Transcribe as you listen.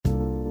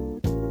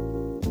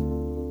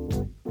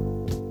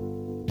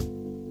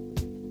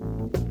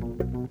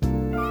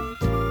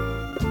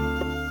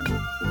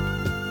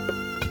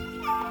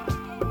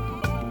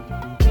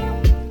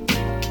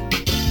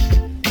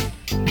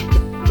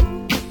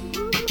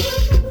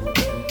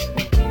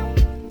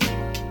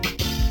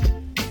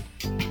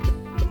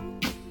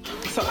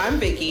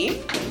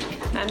Vicky.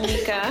 I'm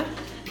Nika.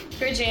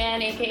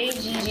 Jan, aka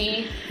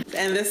Gigi.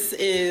 And this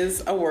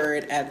is A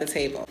Word at the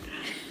Table.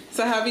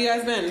 So how have you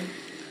guys been?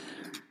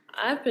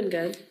 I've been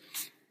good.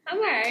 I'm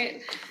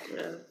alright.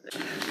 Yeah.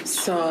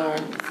 So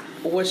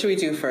what should we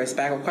do first?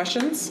 Bag of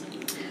questions?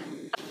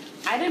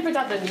 I didn't print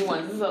out the new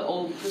ones. This is an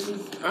old.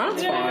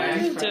 That's We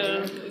fine. can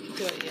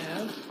do it,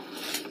 yeah.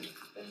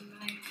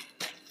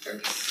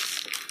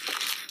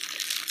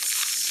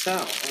 So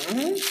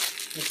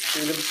let's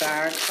do the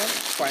bag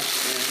of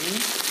questions.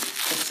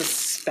 The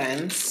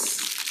suspense.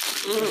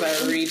 As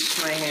I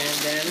reach my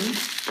hand in.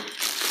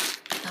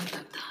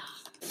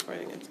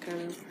 It's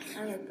kind of...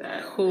 I like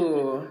that.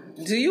 Who?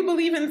 Do you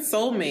believe in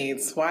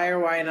soulmates? Why or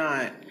why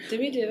not? Did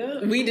we do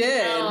that? We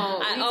did.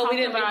 We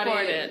didn't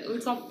record it. We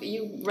talked.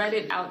 You read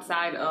it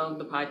outside of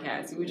the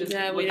podcast. We just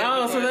Yeah, we didn't.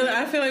 Oh, so then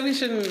I feel like we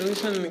shouldn't,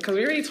 because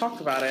we already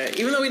talked about it.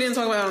 Even though we didn't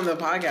talk about it on the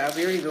podcast,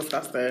 we already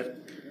discussed it.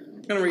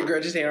 I'm going to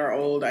regurgitate our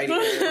old ideas.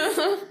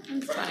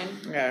 It's fine.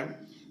 Okay.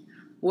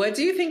 What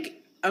do you think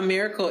a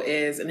miracle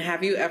is, and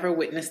have you ever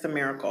witnessed a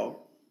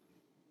miracle?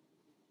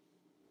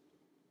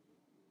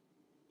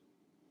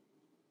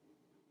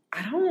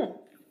 I don't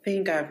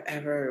think I've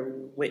ever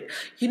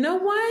You know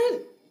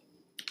what?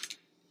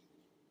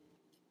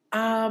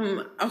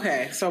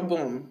 Okay, so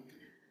boom.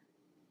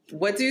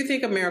 What do you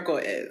think a miracle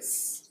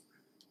is?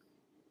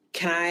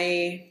 Can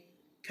I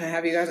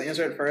have you guys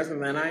answer it first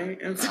and then I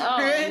answer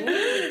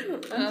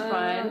it?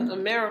 Fine. A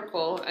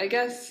miracle. I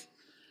guess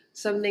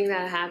something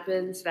that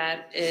happens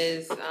that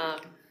is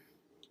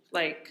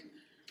like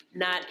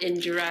not in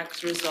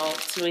direct result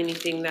to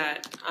anything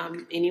that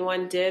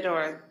anyone did,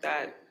 or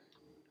that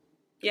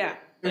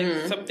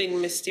something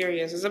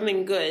mysterious or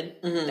something good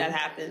that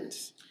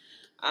happens.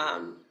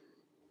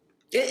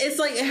 It's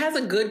like it has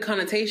a good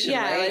connotation,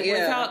 right? Like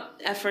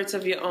without efforts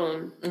of your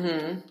own.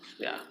 Mm-hmm.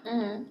 Yeah.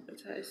 Mm-hmm.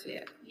 That's how I see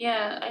it.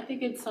 Yeah, I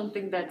think it's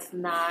something that's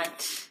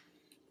not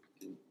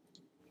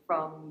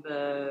from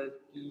the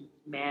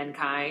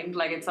mankind.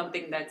 Like, it's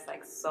something that's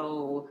like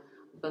so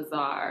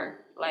bizarre.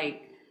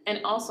 Like,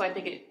 and also I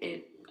think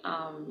it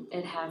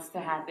has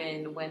to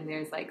happen when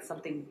there's like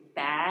something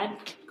bad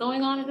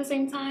going on at the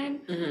same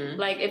time. Mm-hmm.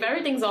 Like, if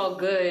everything's all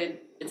good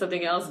and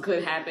something else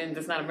good happens,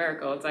 it's not a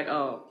miracle. It's like,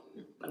 oh,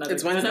 another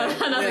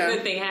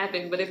good thing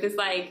happened. But if it's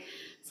like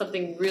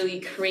something really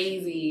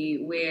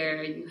crazy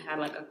where you had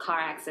like a car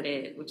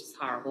accident, which is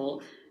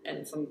horrible,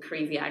 and some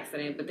crazy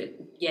accident, but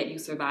yet you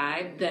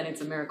survived, then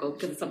it's a miracle,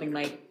 because it's something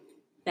like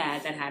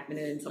bad that happened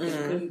and something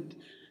good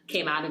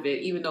came out of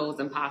it, even though it was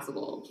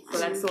impossible. So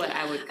that's what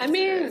I would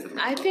consider as a miracle.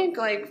 I think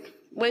like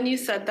when you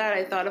said that,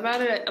 I thought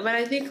about it, but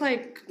I think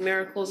like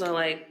miracles are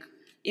like,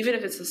 even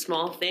if it's a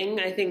small thing,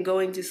 I think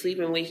going to sleep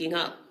and waking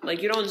up.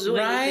 Like, you don't do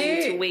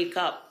anything to wake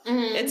up.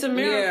 Mm-hmm. It's a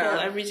miracle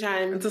every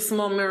time. It's a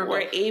small miracle.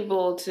 We're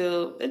able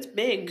to... It's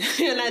big.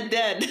 You're not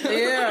dead.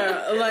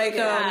 Yeah, like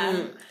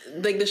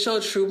like the show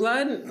True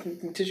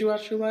Blood. Did you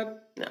watch True Blood?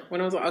 No.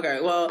 When it was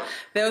okay. Well,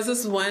 there was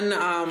this one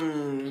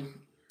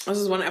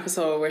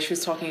episode where she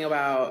was talking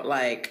about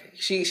like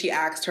she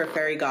asked her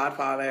fairy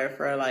godfather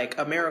for like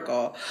a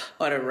miracle,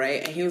 whatever,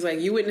 right? And he was like,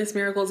 "You witness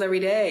miracles every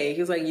day."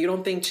 He was like, "You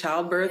don't think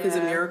childbirth is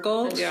a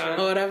miracle,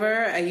 or whatever?"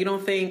 And you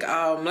don't think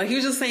like he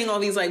was just saying all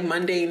these like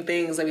mundane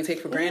things that we take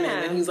for granted.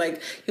 Yeah. And he was like,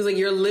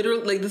 "You're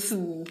literally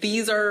like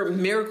these are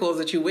miracles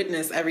that you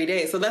witness every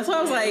day." So that's why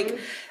I was like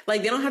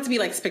they don't have to be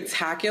like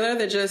spectacular.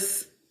 They're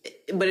just.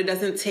 But it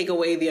doesn't take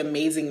away the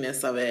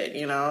amazingness of it,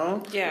 you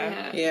know?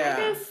 Yeah. I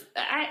guess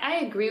I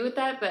agree with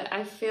that, but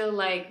I feel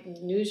like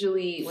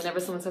usually whenever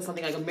someone says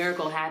something like a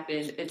miracle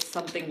happened, it's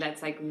something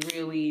that's like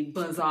really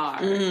bizarre.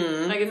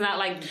 Mm-hmm. Like, it's not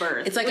like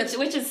birth. It's like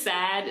which is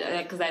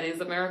sad, because that is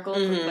a miracle.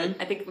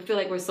 But I feel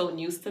like we're so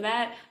used to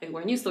that. Like,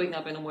 we're used to waking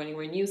up in the morning.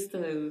 We're used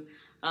to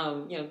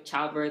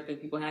childbirth and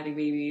people having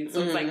babies.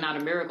 So it's like not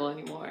a miracle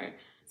anymore.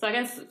 So I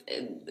guess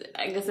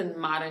in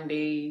modern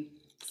day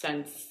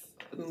sense,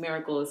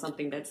 miracle is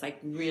something that's like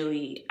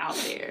really out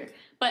there.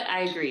 But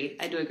I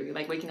do agree,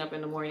 like waking up in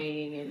the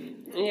morning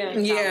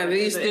and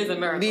these is a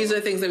miracle. These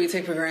are things that we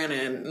take for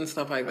granted and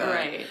stuff like that,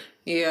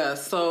 right?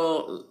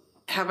 So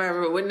have I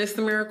ever witnessed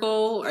a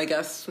miracle? I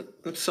guess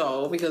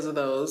so, because of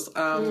those.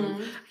 I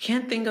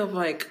can't think of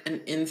like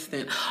an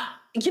instant.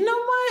 You know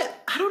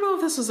what, I don't know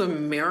if this was a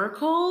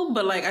miracle,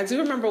 but like I do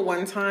remember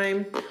one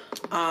time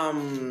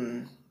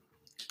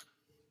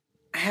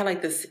I had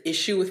like this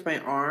issue with my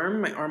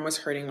arm. My arm was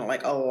hurting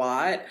like a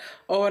lot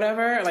or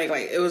whatever. Like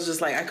it was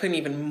just like I couldn't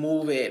even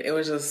move it. It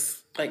was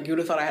just like you would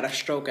have thought I had a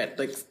stroke at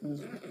like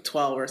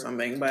 12 or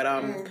something. But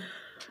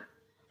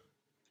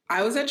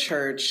I was at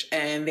church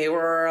and they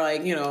were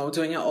like,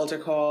 doing an altar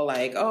call,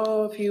 like,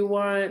 oh, if you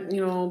want,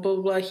 blah, blah,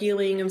 blah,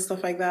 healing and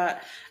stuff like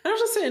that. And I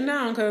was just sitting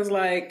down because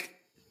like,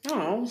 I don't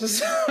know, I was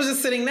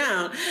just sitting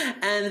down.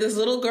 And this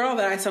little girl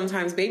that I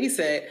sometimes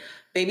babysat,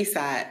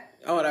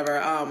 or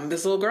whatever,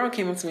 this little girl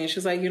came up to me and she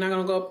was like, "You're not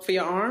gonna go up for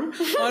your arm?"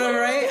 Whatever,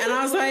 right? And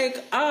I was like,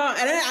 and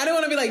I didn't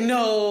want to be like,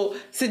 "No,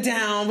 sit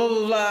down," blah,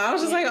 blah, blah. I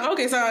was just like,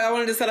 okay, so I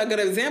wanted to set a good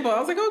example. I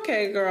was like,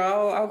 okay,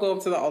 girl, I'll go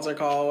up to the altar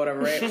call,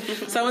 whatever, right?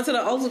 So I went to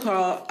the altar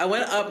call. I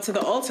went up to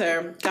the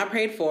altar, got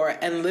prayed for,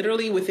 and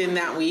literally within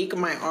that week,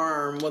 my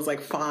arm was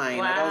like fine.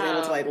 Wow. Like I was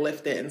able to like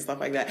lift it and stuff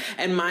like that.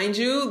 And mind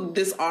you,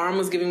 this arm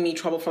was giving me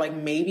trouble for like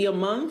maybe a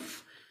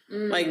month.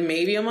 Like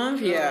maybe a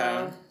month,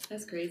 yeah.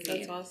 That's crazy.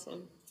 That's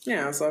awesome.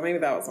 Yeah, so maybe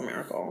that was a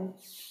miracle.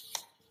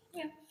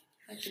 Yeah,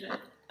 I see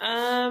that.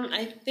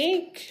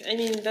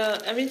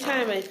 Every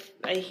time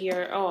I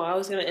hear, I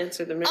was gonna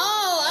answer the miracle.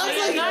 Oh, I was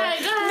like, go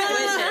ahead.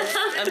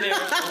 A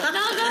miracle.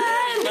 No, go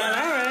ahead. No,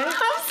 all right.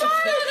 I'm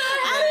sorry.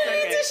 I didn't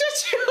mean to shut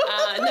you.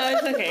 No,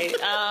 it's okay.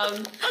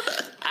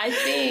 I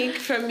think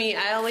for me,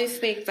 I always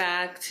think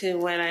back to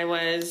when I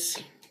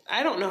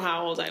don't know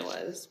how old I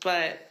was,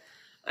 but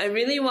I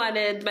really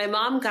wanted, my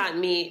mom got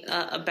me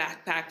a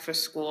backpack for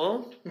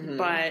school,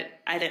 but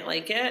I didn't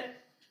like it.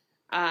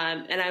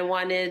 And I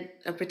wanted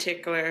a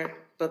particular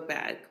book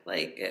bag.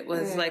 Like it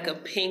was like a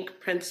pink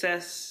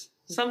princess,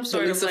 some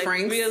sort of like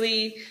Franks?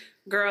 Really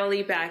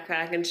girly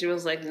backpack. And she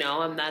was like,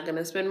 "No, I'm not going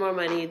to spend more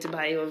money to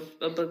buy you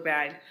a book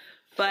bag."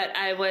 But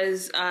I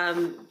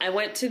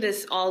went to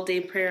this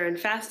all-day prayer and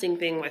fasting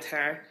thing with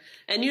her.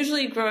 And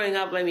usually growing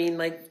up,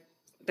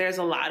 there's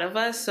a lot of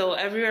us. So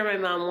everywhere my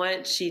mom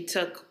went, she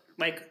took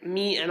like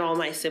me and all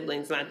my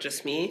siblings, not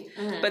just me.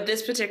 Mm-hmm. But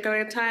this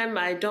particular time,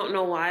 I don't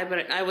know why,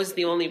 but I was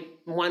the only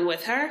one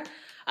with her.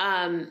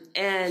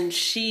 And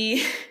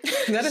she,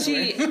 that is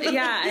weird.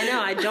 Yeah, I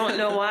know. I don't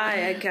know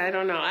why. I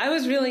don't know. I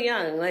was really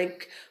young,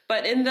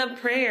 but in the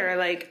prayer,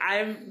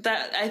 I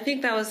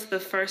think that was the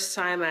first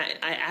time I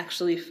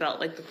actually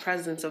felt like the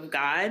presence of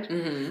God.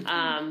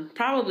 Mm-hmm.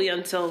 Probably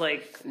until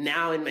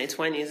now in my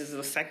 20s is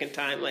the second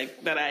time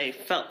that I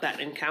felt that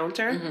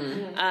encounter.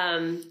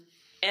 Mm-hmm.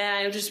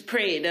 And I just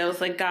prayed. I was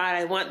like, "God,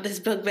 I want this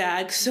book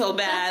bag so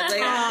bad."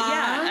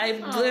 I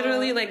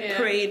literally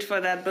prayed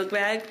for that book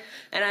bag.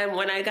 And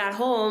when I got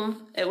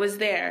home, it was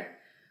there.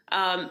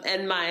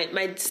 And my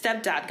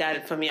stepdad got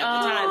it for me at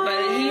the time,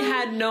 but he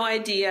had no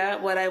idea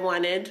what I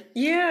wanted.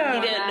 Yeah.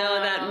 He didn't know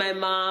that my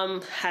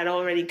mom had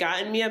already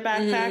gotten me a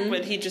backpack,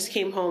 but he just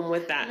came home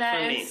with that for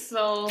me. That is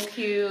so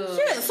cute.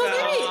 Yeah, so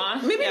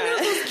maybe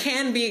miracles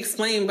can be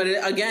explained, but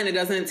it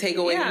doesn't take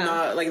away from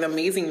the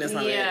amazingness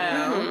of it.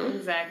 Yeah,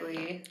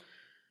 exactly.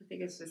 I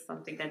think it's just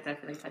something that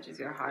definitely touches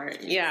your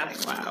heart. Yeah.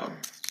 Wow.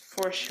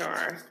 For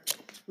sure.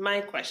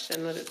 My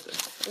question, what is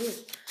this? Ooh.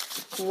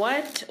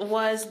 What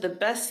was the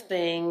best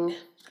thing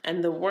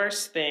and the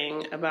worst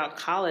thing about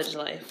college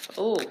life?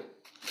 Oh my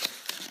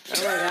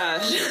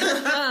gosh.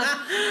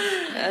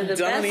 The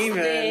best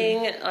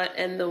thing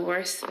and the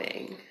worst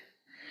thing.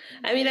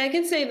 I mean, I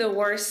can say the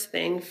worst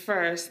thing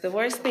first. The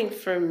worst thing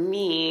for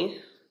me...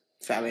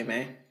 Sally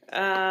Mae.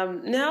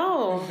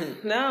 No,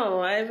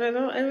 I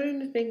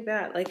wouldn't think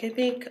that. I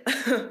think,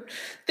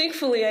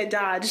 thankfully, I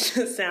dodged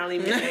Sally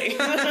Mae.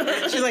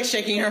 She's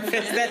shaking her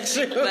fist at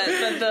you.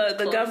 But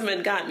the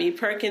government got me,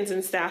 Perkins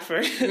and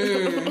Stafford.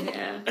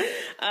 Yeah.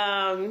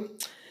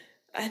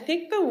 I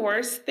think the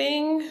worst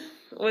thing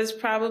was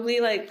probably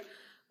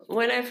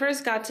when I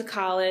first got to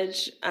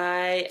college.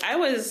 I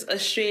was a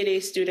straight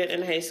A student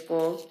in high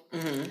school.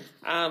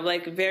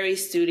 Mm-hmm. Very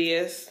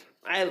studious.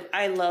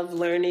 I love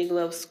learning,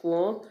 love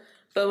school.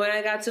 But when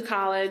I got to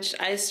college,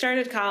 I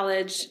started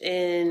college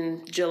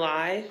in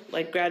July,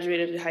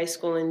 graduated high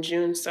school in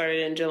June,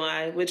 started in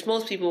July, which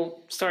most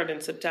people start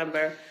in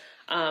September.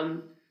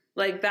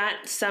 That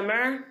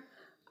summer,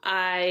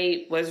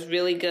 I was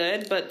really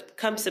good. But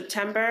come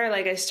September,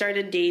 I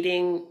started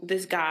dating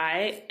this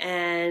guy,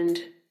 and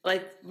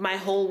my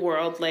whole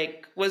world,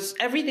 was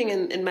everything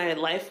in my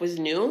life was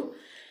new.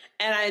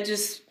 And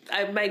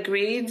my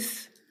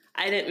grades,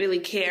 I didn't really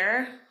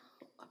care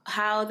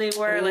how they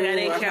were. I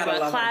didn't care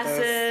about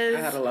classes.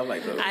 I had a love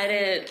like those. I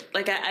didn't,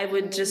 I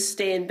would just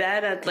stay in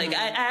bed.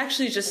 I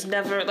actually just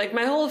never,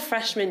 my whole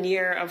freshman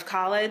year of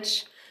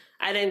college,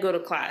 I didn't go to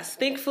class.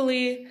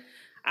 Thankfully,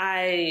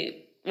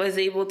 I was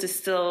able to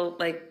still,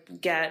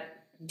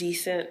 get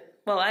decent,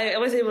 I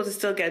was able to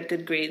still get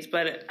good grades,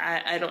 but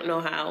I don't know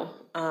how.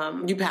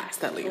 You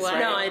passed at least, right?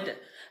 No,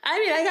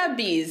 I got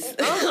B's. Okay,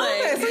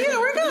 so yeah,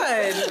 we're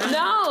good.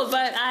 No,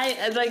 but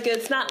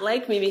it's not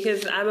like me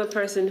because I'm a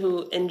person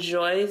who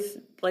enjoys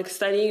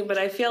studying, but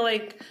I feel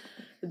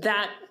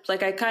that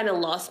I kind of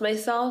lost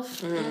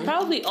myself. Mm-hmm.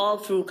 Probably all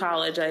through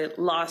college, I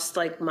lost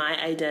my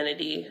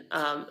identity,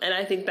 and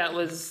I think that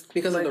was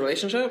because of the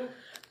relationship.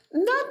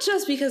 Not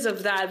just because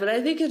of that, but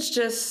I think it's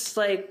just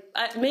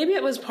maybe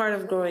it was part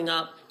of growing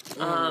up.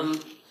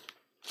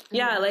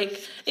 Yeah,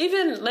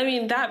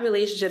 that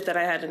relationship that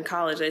I had in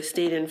college, I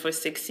stayed in for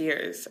 6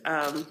 years.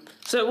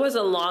 So it was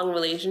a long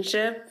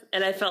relationship,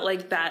 and I felt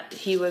that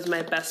he was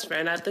my best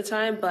friend at the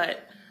time.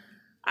 But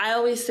I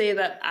always say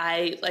that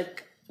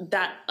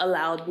that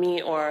allowed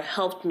me or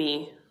helped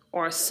me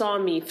or saw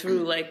me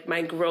through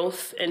my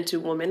growth into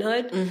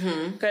womanhood,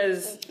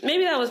 because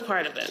maybe that was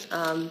part of it.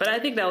 But I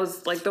think that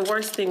was the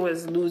worst thing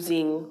was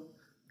losing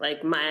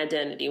like my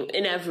identity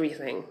in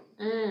everything.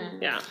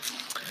 Yeah.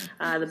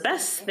 The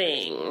best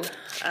thing,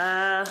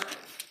 I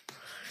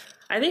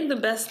think the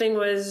best thing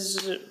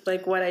was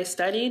like what I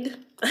studied.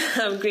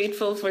 I'm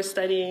grateful for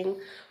studying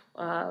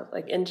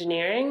like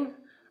engineering,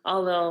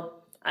 although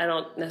I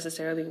don't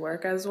necessarily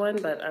work as one,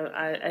 but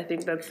I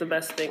think that's the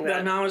best thing.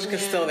 That knowledge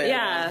is still there.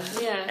 Yeah,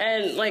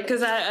 and like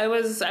because I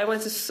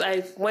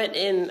went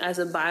in as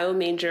a bio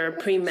major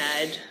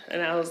pre-med,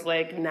 and I was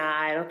like, nah,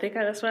 I don't think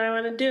that's what I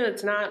want to do.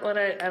 It's not what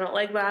I don't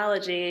like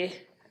biology,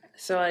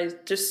 so I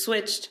just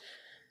switched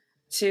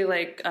to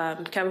like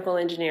chemical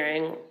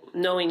engineering,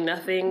 knowing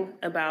nothing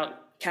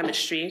about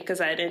chemistry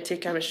because I didn't take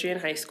chemistry in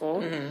high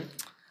school.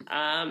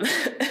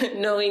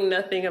 Knowing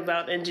nothing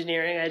about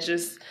engineering, I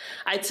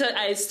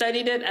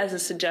studied it as a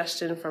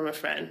suggestion from a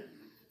friend,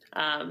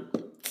 and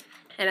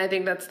I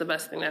think that's the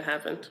best thing that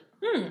happened.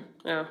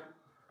 Yeah,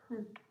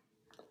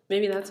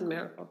 maybe that's a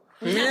miracle.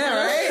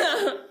 Yeah,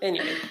 right.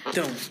 Anyway,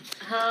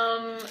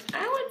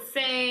 I would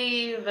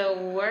say the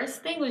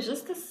worst thing was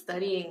just the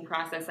studying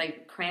process,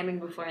 like cramming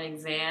before an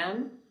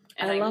exam.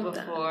 And I like love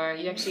before,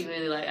 you actually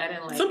really like. I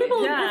didn't like. Some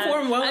people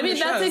perform well. I mean,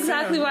 that's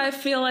exactly why I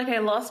feel like I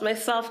lost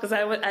myself because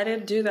I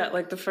didn't do that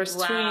like the first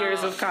 2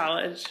 years of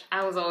college.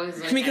 I was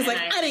always like, because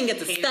I didn't get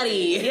to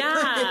study.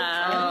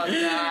 Yeah. Oh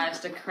gosh,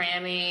 the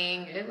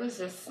cramming. It was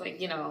just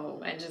like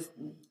and just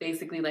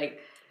basically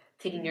like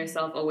taking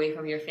yourself away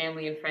from your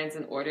family and friends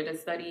in order to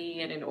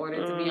study and in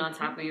order to be on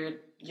top of your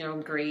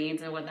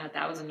grades and whatnot.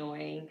 That was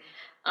annoying.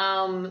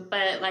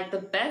 But like the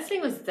best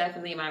thing was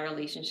definitely my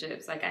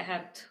relationships. Like I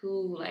have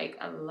two, like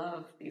I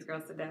love these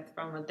girls to death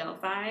from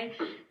Adelphi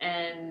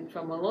and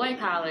from Malloy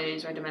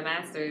College, where I did my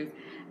master's.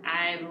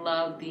 I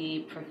love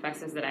the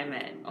professors that I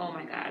met. Oh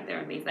my God,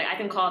 they're amazing. Like I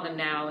can call them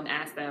now and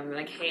ask them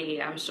like,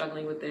 hey, I'm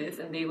struggling with this.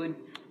 And they would,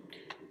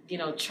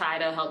 try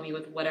to help me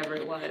with whatever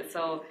it was.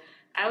 So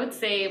I would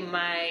say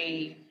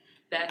my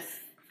best,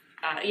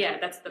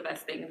 that's the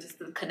best thing. Just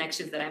the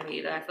connections that I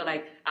made. I feel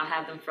like I'll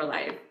have them for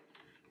life.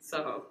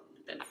 So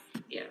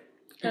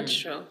that's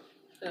true.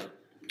 Yeah.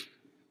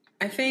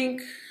 I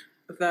think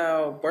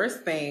the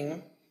worst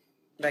thing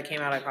that came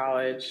out of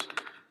college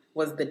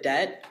was the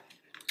debt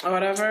or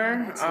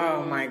whatever.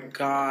 Oh my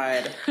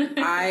God.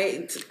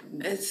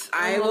 It's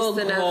I will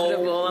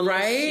inevitable, go,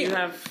 right? You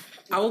have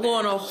I will go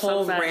on a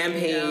whole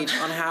rampage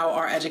on how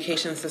our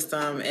education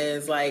system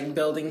is like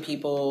building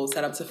people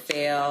set up to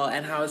fail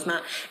and how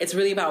it's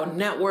really about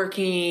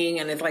networking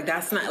and it's like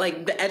that's not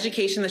like the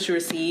education that you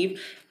receive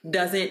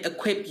doesn't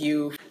equip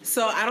you.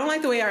 So I don't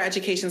like the way our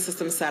education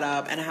system's set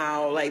up and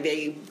how like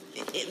you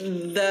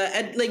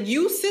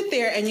sit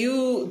there and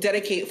you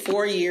dedicate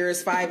 4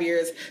 years, 5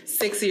 years,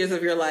 6 years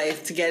of your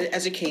life to get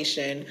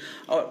education.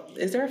 Oh,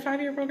 is there a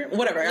 5-year program?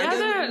 Whatever.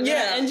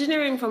 Yeah,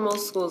 engineering for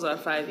most schools are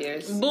 5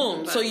 years.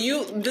 Boom. So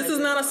this is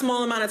not a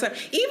small amount of time.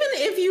 Even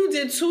if you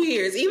did 2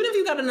 years, even if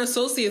you got an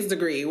associate's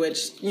degree,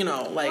 which,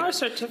 like... Or a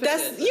certificate.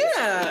 That's,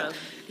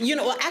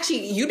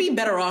 actually, you'd be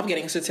better off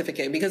getting a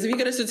certificate because if you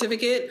get a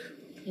certificate...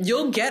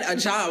 You'll get a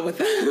job with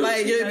that.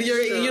 Like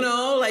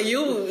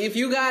if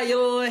you got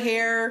your little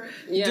hair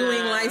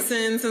doing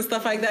license and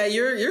stuff like that,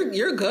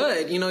 you're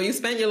good. You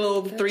spent your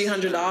little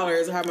 $300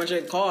 or how much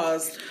it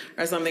costs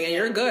or something, and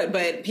you're good.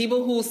 But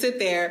people who sit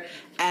there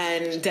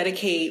and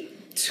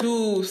dedicate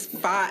 2,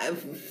 5,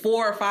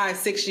 4, 5,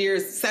 6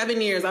 years, 7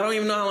 years, I don't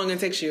even know how long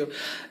it takes you,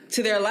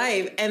 to their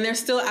life, and they're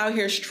still out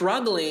here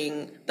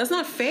struggling. That's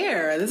not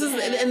fair. This is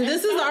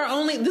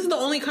the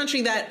only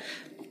country that.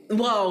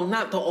 Well,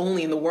 not the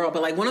only in the world,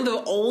 but like one of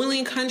the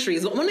only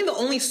countries, one of the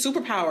only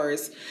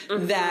superpowers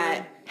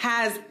that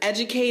has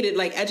educated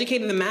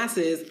the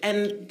masses,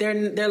 and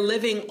they're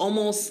living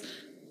almost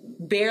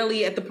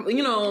barely at the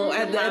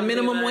at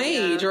minimum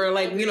wage or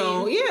like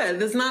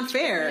that's not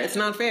fair. It's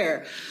not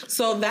fair.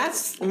 So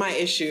that's my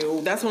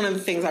issue. That's one of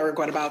the things I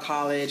regret about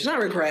college.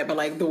 Not regret, but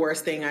like the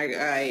worst thing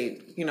I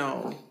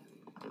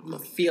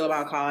feel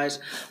about college.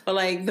 But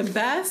like the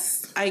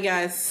best, I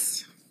guess.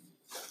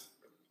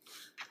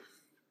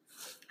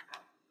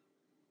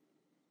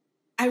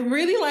 I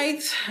really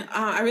liked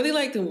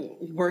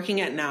working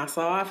at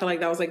NASA. I feel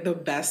like that was like the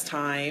best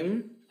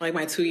time. Like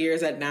my 2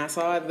 years at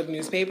NASA at the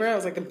newspaper, it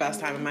was like the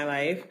best time of my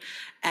life.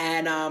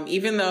 And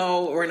even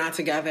though we're not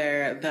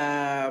together,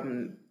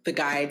 the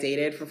guy I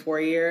dated for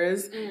 4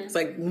 years, it's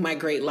like my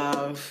great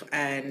love.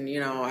 And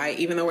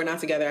even though we're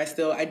not together,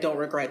 I don't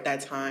regret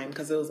that time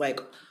because it was like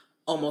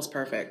almost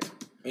perfect.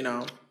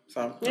 So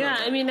yeah,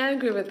 I mean I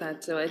agree with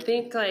that too. I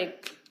think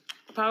like.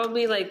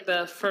 Probably like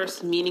the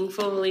first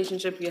meaningful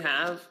relationship you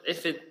have,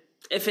 if it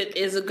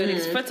is a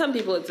good for some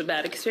people it's a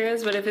bad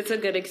experience, but if it's a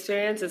good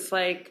experience, it's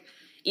like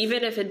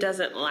even if it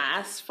doesn't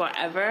last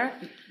forever,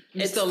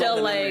 it's still like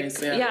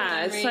memories,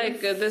 it's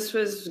like this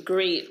was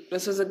great.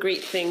 This was a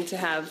great thing to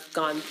have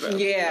gone through.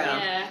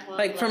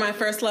 Like for my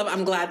first love,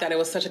 I'm glad that it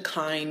was such a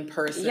kind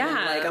person.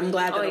 Like I'm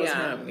glad that it was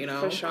him.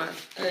 For sure,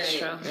 that's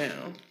true.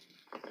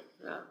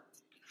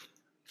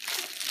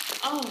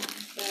 Oh,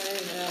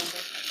 sorry.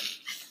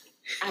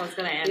 I was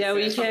gonna answer. Yeah,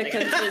 we can't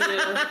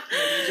continue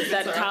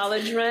that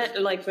college rent,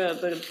 like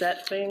the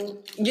debt thing.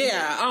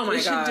 Yeah. Oh my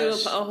gosh. We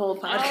should do a whole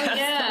podcast. Oh,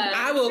 yeah.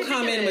 I will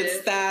come in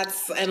with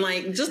stats and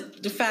like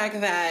just the fact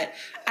that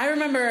I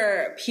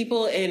remember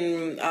people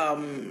in.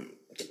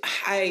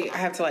 I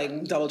have to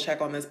like double check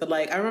on this, but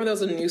like I remember there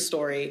was a news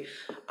story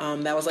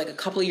that was like a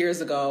couple of years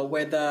ago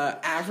where the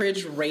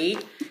average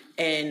rate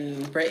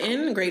in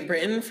Great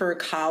Britain for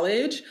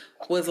college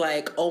was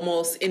like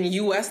almost in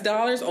US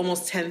dollars,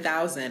 almost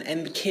 10,000,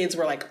 and the kids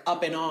were like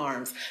up in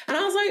arms. And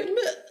I was like,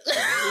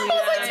 I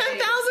was like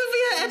 10,000 for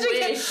your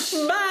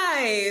education.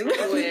 Bye.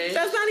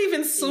 That's not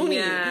even SUNY.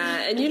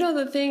 Yeah, and you know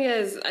the thing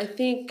is, I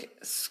think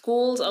a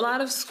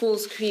lot of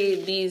schools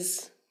create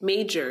these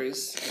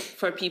majors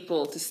for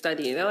people to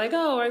study. They're like,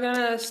 oh, we're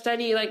gonna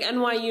study, like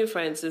NYU, for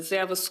instance. They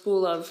have a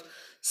school of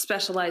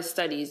specialized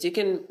studies. You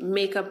can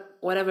make up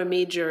whatever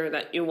major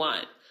that you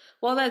want.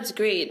 Well, that's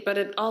great, but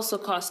it also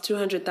costs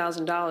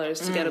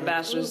 $200,000 to get a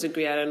bachelor's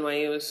degree at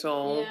NYU.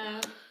 So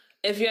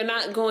if you're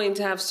not going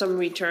to have some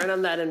return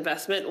on that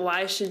investment,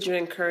 why should you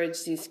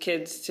encourage these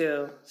kids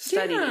to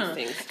study these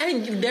things?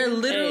 And they're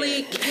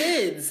literally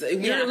kids.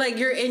 You're like,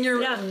 you're in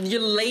your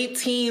late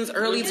teens,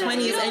 early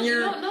 20s, and you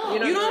don't know.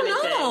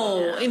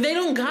 Yeah. They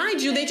don't guide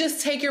you. They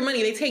just take your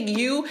money. They take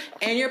you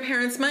and your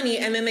parents' money,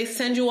 and then they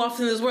send you off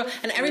in this world.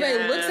 And everybody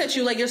looks at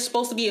you like you're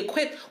supposed to be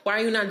equipped. Why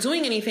are you not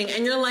doing anything?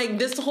 And you're like,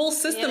 this whole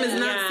system is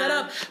not set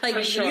up. Like,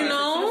 you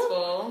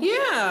know?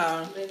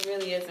 Yeah. It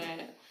really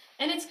isn't.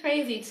 And it's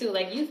crazy, too.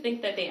 Like, you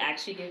think that they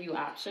actually give you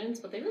options,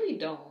 but they really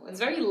don't. It's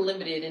very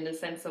limited in the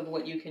sense of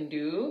what you can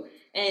do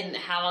and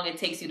how long it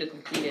takes you to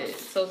complete it.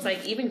 So it's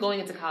like, even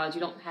going into college,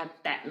 you don't have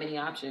that many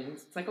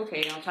options. It's like,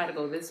 okay, I'll try to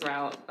go this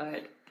route,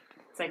 but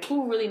it's like,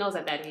 who really knows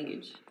at that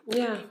age?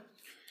 Yeah.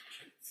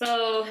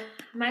 So,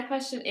 my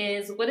question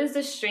is, what is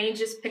the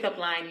strangest pickup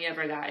line you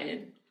ever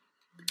gotten?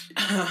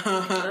 This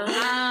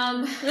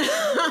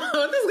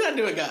gotta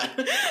do a gun.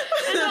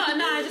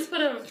 I just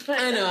put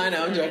I know,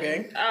 I'm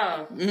joking.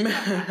 Oh. I'm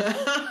not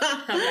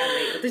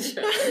late with the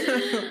joke.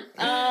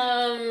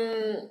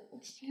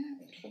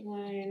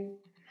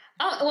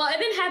 Oh, well, it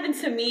didn't happen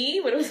to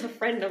me, but it was a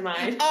friend of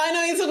mine. Oh, I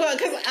know you talk about,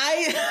 because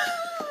I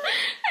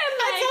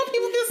tell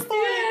people this story.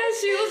 Yeah,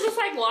 she was just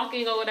like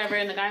walking or whatever,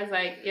 and the guy's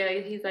like,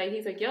 he's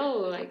like, yo,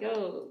 like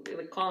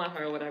calling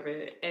her or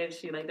whatever, and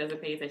she like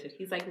doesn't pay attention.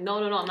 He's like,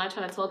 no, I'm not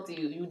trying to talk to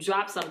you. You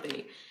dropped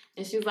something,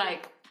 and she's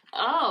like,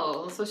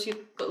 oh, so she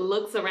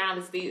looks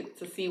around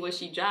to see what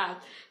she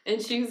dropped,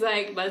 and she's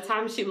like, by the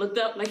time she looked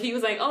up, like he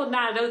was like, oh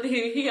nah, no,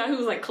 he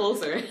was like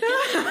closer,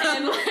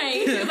 and like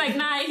he was like,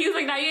 nah, you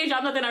ain't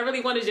dropped nothing. I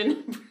really wanted your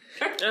number.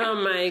 Oh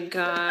my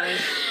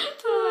gosh.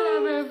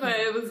 Whatever, but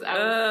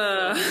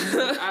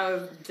I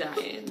was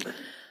dying.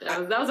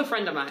 That was a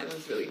friend of mine. It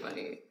was really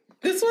funny.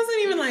 This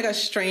wasn't even like a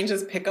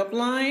strangest pickup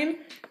line.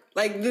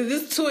 Like,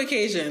 there's 2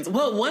 occasions.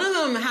 Well, one of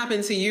them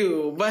happened to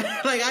you, but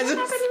like What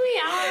happened to me?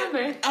 I don't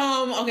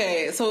remember.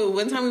 Okay, so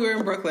one time we were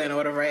in Brooklyn or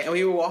whatever, right? And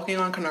we were walking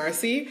on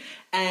Canarsie.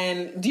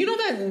 And do you know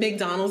that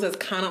McDonald's that's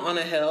kind of on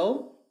a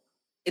hill?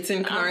 It's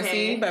in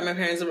Canarsie by my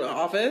parents'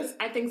 office.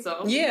 I think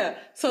so. Yeah.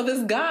 So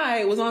this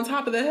guy was on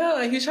top of the hill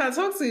and he was trying to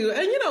talk to you.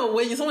 And you know,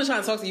 when someone's trying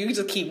to talk to you, you can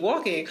just keep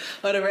walking.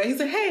 Whatever. He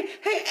said, hey. And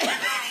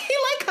he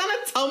like kind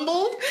of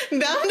tumbled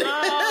down the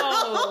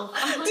hill.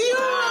 Do you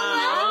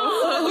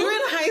remember? We were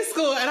in high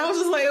school and I was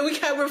just like, we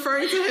kept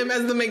referring to him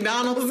as the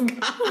McDonald's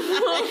guy.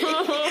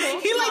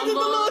 He like did the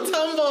little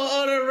tumble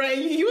on the right.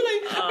 You were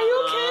like, are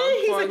you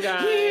okay? He's like,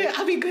 guy. Yeah,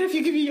 I'll be good if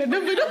you give me your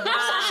number.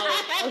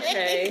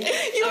 Okay.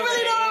 You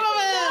really don't remember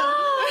him.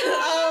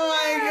 Oh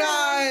my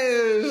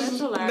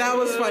gosh. That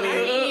was funny.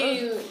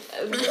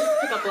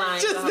 Pickup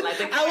lines.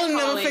 I will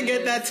never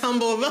forget that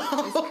tumble though.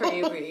 It's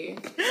crazy.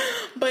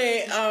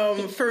 But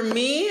for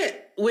me,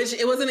 which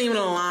it wasn't even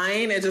a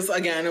line, it just,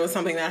 again, it was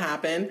something that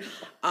happened.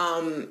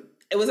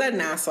 It was at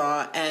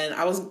Nassau and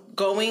I was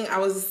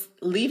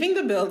leaving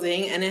the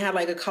building and it had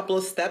like a couple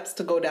of steps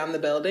to go down the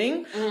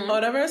building or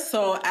whatever.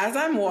 So as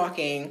I'm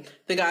walking,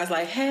 the guy's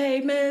like,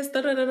 hey, miss,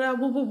 da-da-da-da,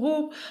 whoop, whoop,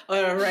 whoop.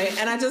 Right?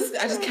 And I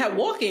just kept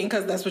walking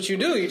because that's what you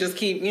do. You just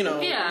keep, you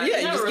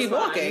just keep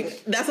walking.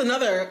 That's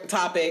another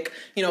topic,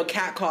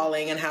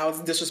 catcalling and how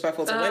it's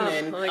disrespectful to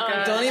women.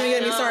 Don't even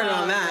get me started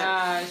on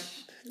that. Gosh.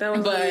 That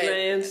was my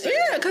answer.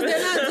 Yeah, because they're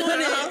not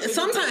doing it.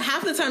 Sometimes,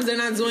 half the times, they're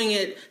not doing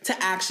it to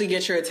actually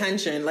get your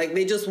attention. Like,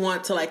 they just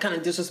want to, like, kind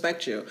of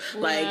disrespect you.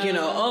 Like,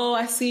 oh,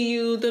 I see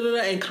you,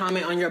 da-da-da, and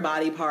comment on your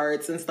body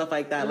parts and stuff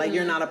like that. Like,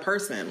 you're not a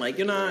person. Like,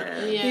 you're not,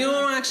 you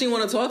don't actually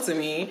want to talk to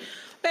me.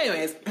 But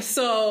anyways,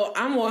 so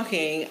I'm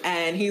walking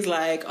and he's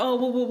like, oh,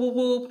 whoop, whoop, whoop,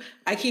 whoop.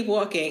 I keep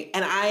walking.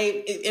 And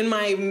in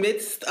my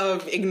midst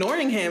of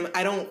ignoring him,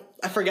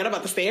 I forget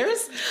about the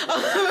stairs,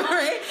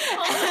 right?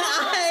 And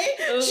I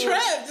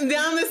tripped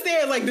down the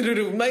stairs, like,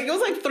 like it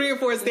was like 3 or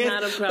 4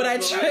 stairs, but I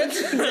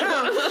tripped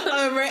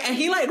down, right? And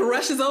he like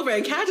rushes over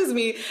and catches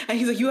me, and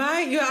he's like, you all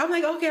right? I'm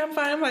like, okay, I'm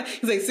fine.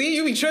 He's like, see,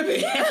 you be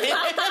tripping. And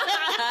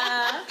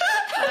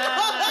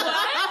I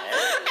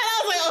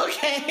was like,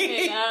 okay.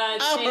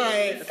 All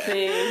right.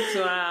 Thanks.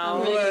 Wow.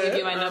 I'm gonna give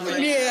you my number.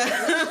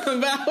 Yeah,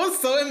 but I was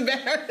so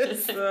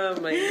embarrassed. Oh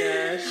my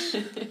gosh.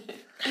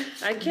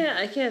 I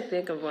can't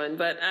think of one,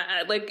 but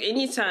I like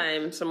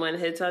anytime someone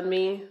hits on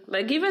me,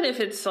 like even if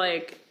it's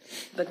like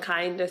the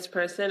kindest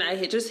person,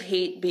 I just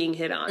hate being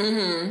hit on.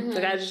 Mm-hmm.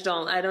 Like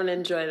I don't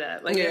enjoy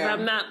that. Like if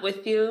I'm not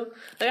with you,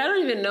 like I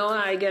don't even know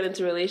how I get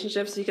into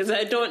relationships because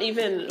I don't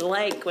even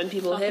like when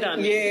people hit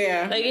on me.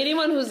 Yeah. Like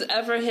anyone who's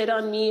ever hit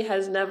on me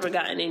has never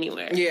gotten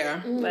anywhere.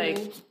 Yeah. Like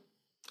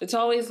it's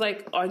always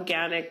like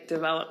organic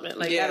development.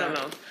 Like I don't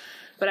know.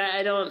 But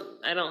I don't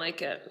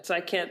like it. So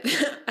I can't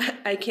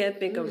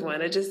think of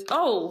one.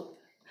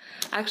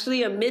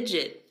 Actually a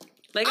midget.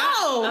 Like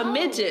a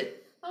midget.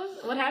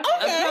 What happened?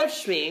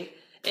 Approached me,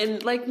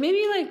 and like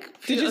maybe like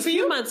a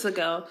few months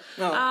ago.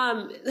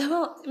 Oh.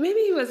 Well,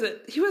 maybe he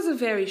was a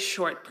very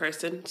short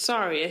person.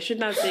 Sorry, I should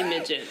not say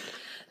midget.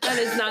 That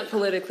is not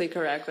politically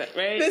correct, right?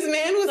 This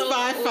man was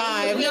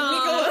 5'5".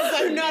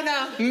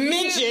 No,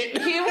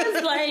 midget. He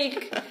was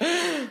like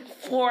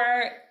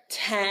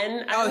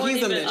 4'10". Oh,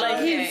 he's a midget. Like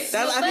I think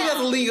that's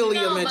legally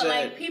a midget. But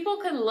like people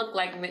can look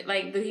like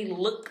did he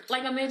look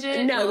like a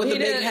midget? No, with a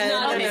big head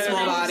and a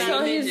small body.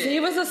 So he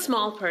was a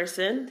small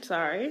person.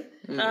 Sorry.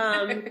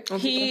 I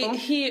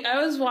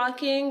was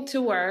walking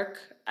to work.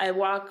 I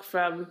walk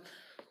from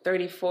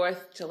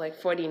 34th to like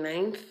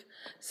 49th.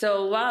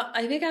 So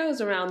I think I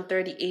was around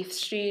 38th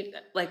Street,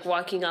 like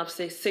walking up,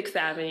 say 6th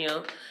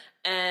Avenue,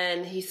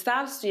 and he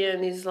stops me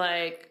and he's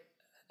like,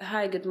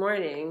 "Hi, good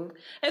morning."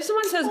 If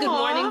someone says good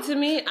morning to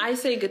me, I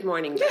say good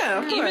morning back.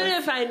 Yeah, even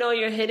if I know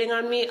you're hitting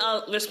on me,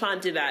 I'll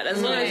respond to that.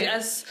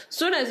 As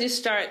soon as you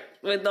start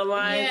with the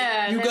line,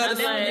 you gotta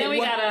say,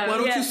 why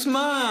don't you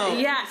smile?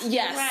 Yeah,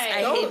 yes, right.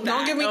 I hate that.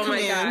 Don't give me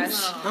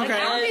commands. Okay. Like,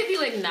 I'll give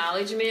you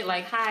acknowledgement,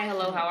 like hi,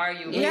 hello, how are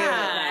you?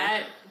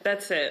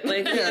 That's it.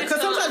 Like,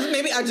 because sometimes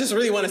maybe I just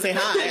really want to say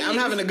hi. I'm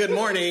having a good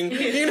morning,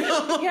 you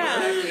know?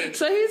 Yeah.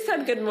 So he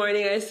said good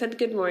morning. I said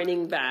good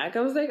morning back.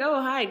 I was like,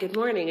 oh, hi, good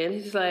morning. And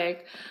he's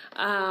like,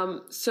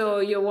 so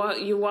you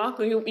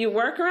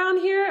work around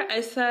here?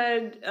 I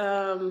said,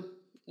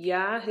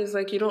 yeah. He's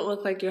like, you don't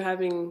look like you're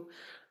having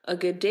a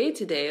good day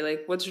today.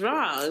 Like, what's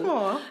wrong?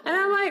 Aww. And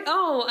I'm like,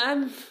 oh,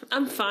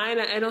 I'm fine.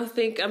 I don't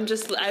think I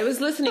was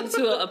listening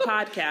to a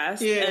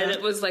podcast and it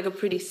was like a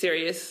pretty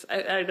serious,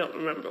 I don't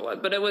remember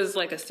what, but it was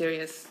like a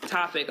serious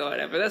topic or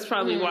whatever. That's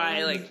probably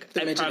why like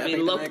I probably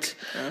looked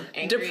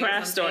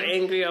depressed or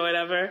angry or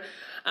whatever.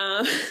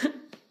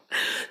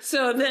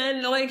 So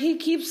then like he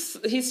keeps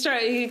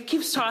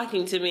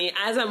talking to me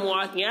as I'm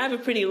walking. I have a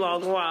pretty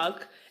long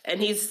walk and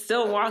he's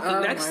still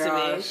walking next to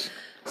me.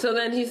 So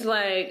then he's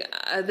like,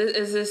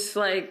 is this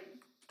like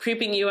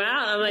creeping you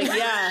out? I'm like,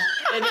 yeah,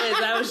 it is.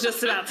 I was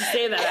just about to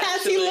say that,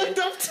 actually. As he looked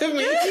up to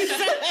me.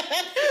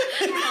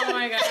 Oh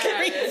my God.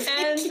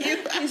 And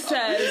he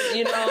says,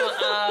 you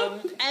know,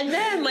 and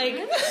then like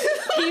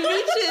he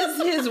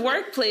reaches his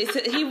workplace.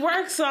 He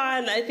works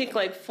on, I think,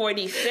 like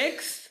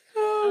 46.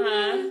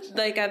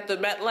 Like at the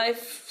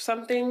MetLife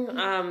something.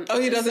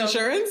 He does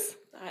insurance?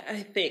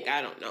 I think,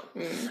 I don't know.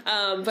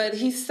 But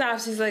he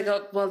stops. He's like,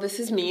 oh, well,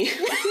 this is me.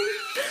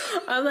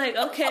 I'm like,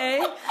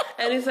 okay.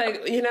 And he's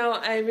like, you know,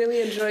 I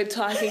really enjoyed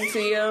talking to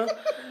you.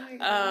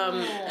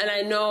 And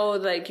I know,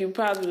 like, you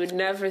probably would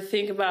never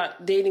think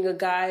about dating a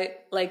guy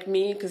like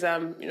me because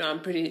I'm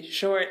pretty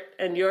short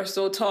and you're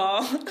so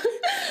tall.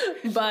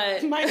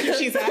 But mind you,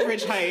 she's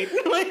average height.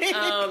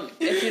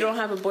 If you don't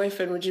have a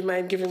boyfriend, would you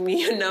mind giving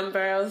me your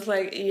number? I was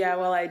like, yeah,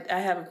 well, I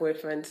have a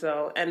boyfriend,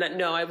 so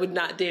no, I would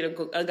not date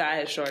a guy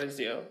as short as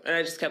you. And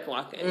I just kept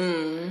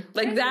walking,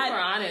 like that. More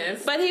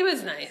honest, but he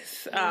was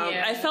nice.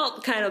 I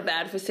felt kind of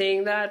bad for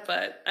saying that,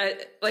 but I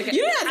like you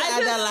didn't have to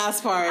add that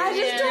last part. I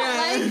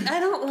just I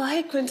don't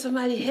like when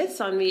somebody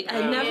hits on me.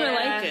 I never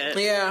like it.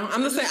 Yeah,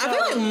 I'm the same. I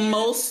feel like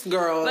most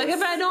girls, like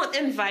if I don't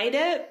invite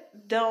it,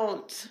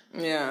 don't.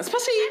 Yeah,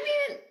 especially.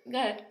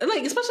 Good.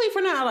 Like, especially if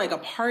we're not at like a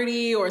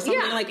party or something.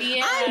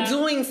 I'm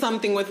doing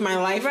something with my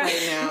life right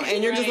now,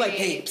 and you're just like,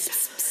 hey. Psst,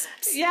 psst,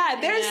 psst. Yeah,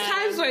 there's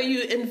times where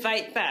you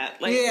invite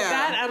that. Like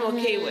that, I'm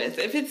okay with.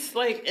 If it's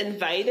like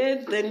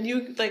invited, then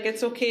you like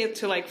it's okay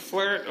to like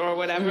flirt or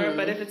whatever.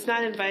 But if it's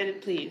not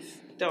invited, please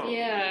don't.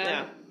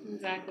 Yeah.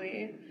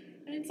 Exactly.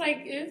 It's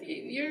like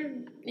you're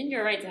in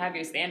your right to have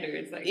your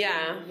standards. Like, you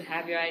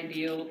have your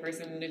ideal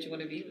person that you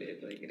want to be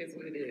with. Like, it is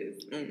what it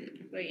is.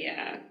 But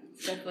yeah,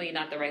 it's definitely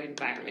not the right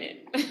environment.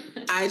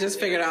 I just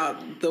figured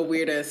out the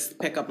weirdest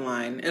pickup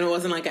line, and it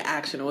wasn't like an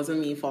action. It wasn't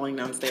me falling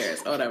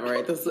downstairs or whatever.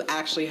 Right? This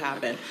actually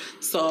happened.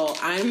 So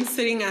I'm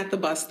sitting at the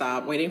bus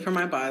stop waiting for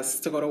my bus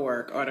to go to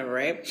work or whatever.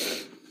 Right?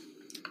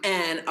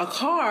 and a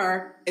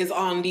car is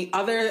on the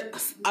other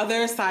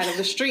side of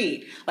the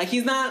street. Like,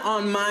 he's not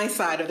on my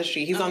side of the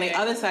street. He's on the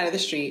other side of the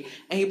street.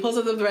 And he pulls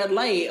up the red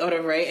light or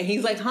whatever, right? And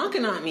he's like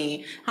honking at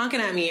me.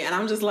 And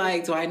I'm just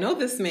like, do I know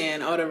this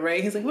man or whatever,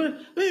 right? He's like, what?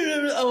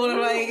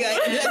 Like,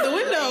 at the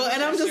window.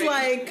 And I'm just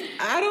like,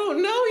 I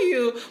don't know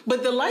you.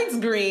 But the light's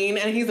green.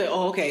 And he's like,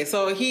 oh, okay.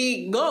 So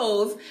he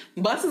goes,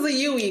 busts a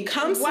U-turn,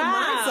 comes to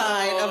my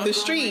side of the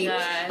street.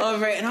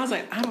 Over, and I was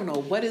like, I don't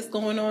know what is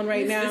going on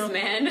right now. This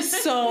man.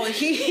 So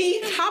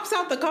he hops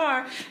out the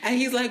car and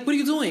he's like, what are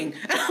you doing?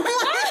 And I'm like,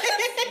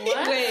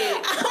 what?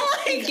 Wait.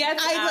 He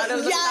gets out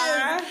of the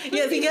car?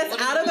 Yes, he gets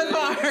out of the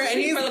car and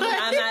he's like,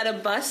 I'm at a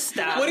bus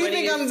stop. What do you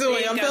think I'm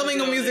doing? I'm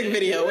filming a music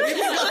video. What do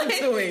you think I'm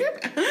doing?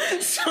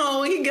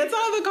 So he gets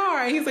out of the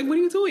car and he's like, what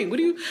are you doing?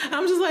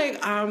 I'm just like,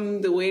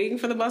 I'm waiting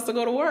for the bus to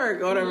go to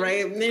work or whatever,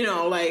 right? You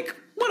know, like,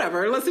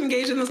 whatever, let's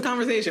engage in this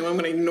conversation. I'm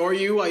going to ignore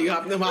you while you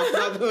hop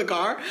out of the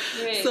car.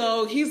 Right.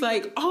 So he's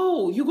like,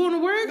 oh, you going to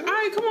work? All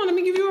right, come on, let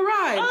me give you a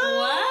ride.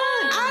 What?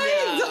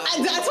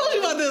 I told you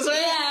about this, right?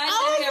 Yeah,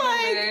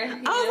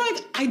 I was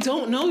like, I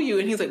don't know you.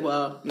 And he's like,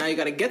 well, now you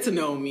got to get to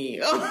know me.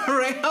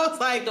 Right? I was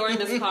like, during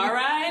this car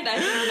ride? I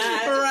did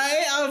not.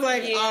 Right? I was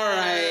like, all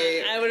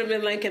right. I would have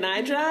been like, can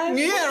I drive?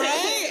 Yeah,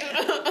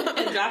 right?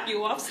 And drop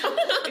you off somewhere.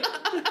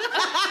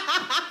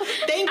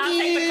 Thank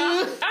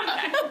you.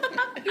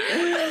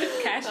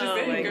 Cash is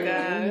oh my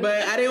God.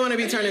 But I didn't want to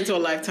be turned into a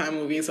Lifetime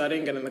movie, so I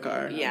didn't get in the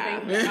car. Yeah.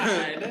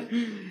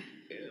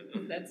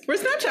 We're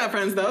Snapchat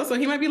friends, though, so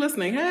he might be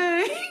listening.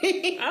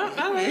 Hey.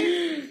 All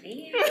right.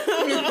 Get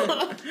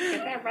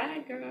that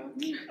ride, girl.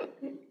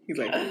 He's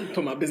like,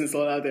 put my business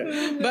all out there.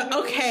 But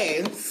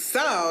okay,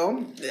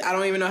 so I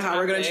don't even know how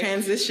we're going to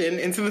transition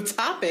into the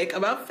topic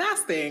about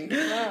fasting.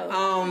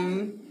 Wow.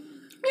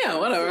 Yeah,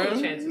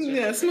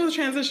 whatever. Smooth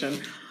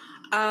transition.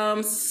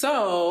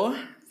 So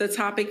the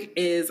topic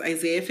is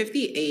Isaiah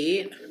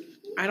 58.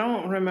 I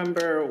don't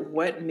remember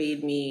what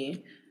made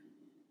me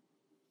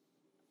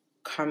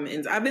come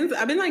in. I've been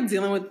like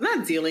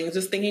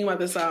just thinking about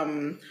this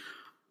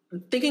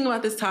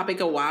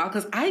topic a while,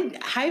 because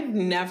I've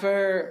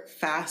never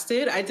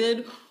fasted. I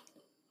did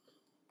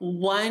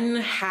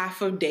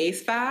 1/2 of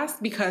days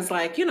fast because,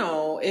 like, you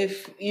know,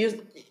 if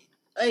you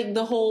like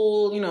the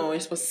whole, you know, you're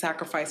supposed to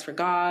sacrifice for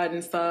God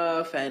and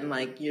stuff, and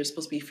like you're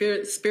supposed to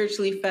be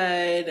spiritually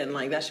fed, and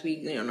like that should be,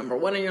 you know, number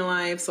one in your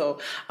life. So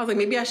I was like,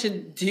 maybe I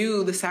should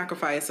do the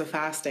sacrifice of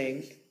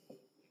fasting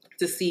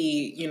to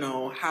see, you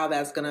know, how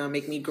that's gonna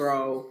make me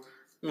grow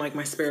in like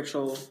my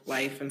spiritual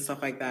life and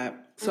stuff like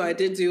that. So I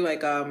did do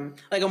like a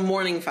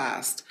morning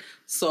fast.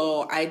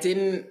 So I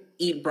didn't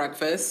eat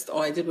breakfast.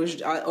 All I did was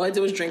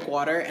drink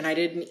water, and I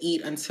didn't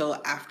eat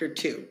until after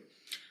 2.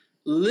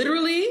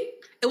 Literally,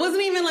 it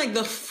wasn't even like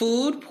the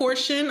food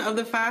portion of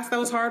the fast that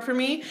was hard for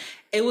me.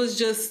 It was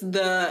just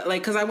the,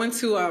 like, because I went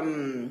to,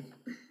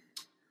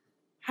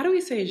 how do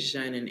we say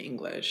jeûne in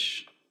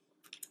English?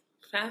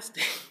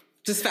 Fasting.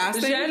 Just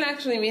fasting? Jeûne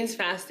actually means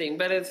fasting,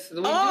 but we do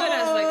it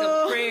as like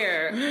a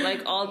prayer,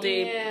 like all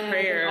day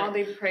prayer. All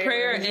day prayer.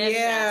 Prayer and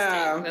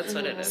fasting. That's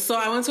what it is. So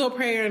I went to a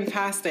prayer and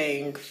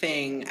fasting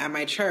thing at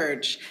my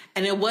church,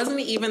 and it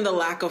wasn't even the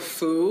lack of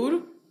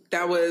food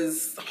that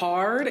was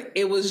hard.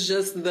 It was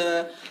just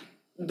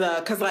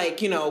because,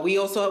 like, you know, we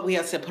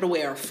had to put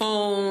away our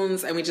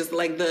phones, and we just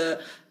like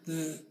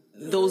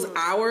those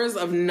hours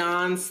of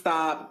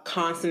nonstop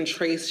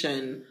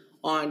concentration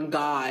on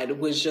God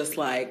was just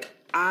like,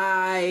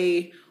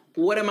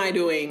 what am I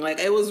doing? Like,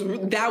 that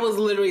was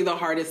literally the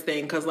hardest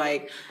thing, because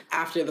like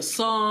after the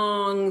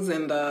songs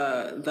and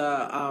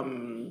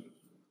the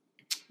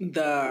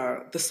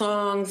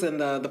songs and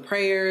the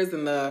prayers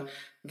and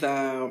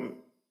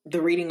the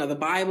reading of the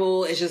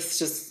Bible, it's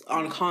just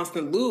on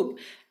constant loop.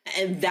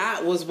 And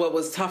that was what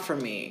was tough for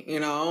me, you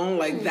know?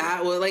 Like,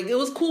 that was, like, it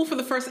was cool for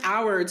the first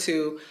hour or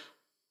two,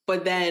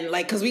 but then,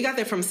 like, because we got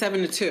there from 7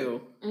 to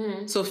 2.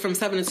 Mm-hmm. So from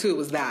 7 to 2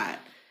 was that.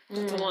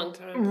 It's a long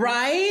time.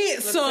 Right?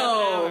 That's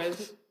so, 7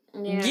 hours.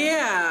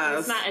 Yeah.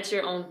 It's not at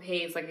your own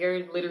pace. Like,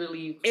 you're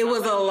literally... It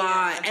was a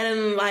lot.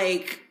 And,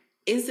 like,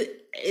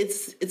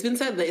 it's been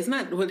said that it's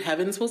not what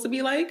heaven's supposed to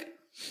be like.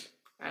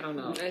 I don't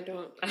know.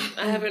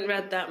 I haven't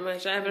read that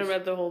much. I haven't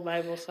read the whole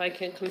Bible, so I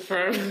can't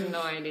confirm.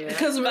 No idea. But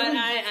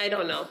I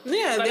don't know.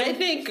 Yeah. But I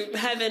think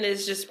heaven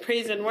is just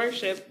praise and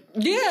worship.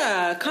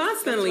 Yeah,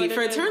 constantly,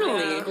 for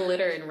eternally. Yeah.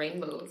 Glitter and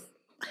rainbows.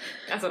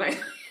 That's what I...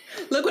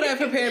 Look what I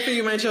prepared for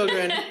you, my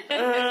children.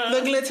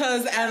 The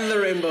glitters and the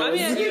rainbows. I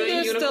mean, I think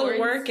there's still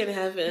work in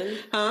heaven.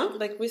 Huh?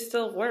 Like, we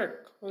still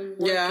work.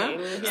 Yeah.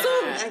 So,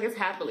 I guess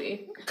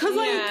happily. Because,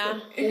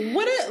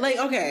 like,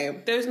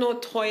 okay. There's no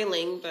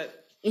toiling, but...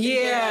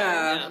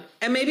 Yeah.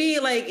 And maybe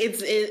like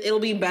it'll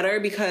be better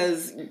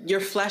because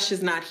your flesh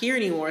is not here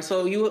anymore.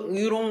 So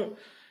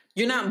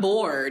you're not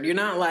bored. You're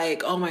not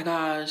like, oh my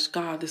gosh,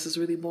 God, this is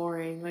really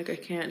boring. Like, I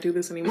can't do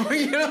this anymore.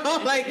 You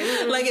know, like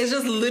it's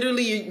just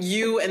literally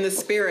you and the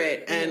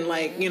spirit. And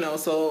like, you know,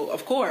 so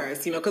of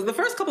course, you know, because the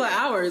first couple of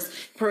hours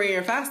prayer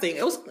and fasting,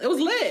 it was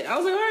lit. I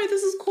was like, all right,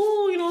 this is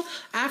cool. You know,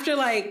 after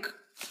like,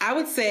 I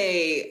would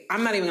say,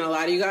 I'm not even gonna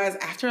lie to you guys,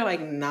 after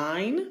like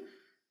 9,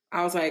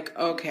 I was like,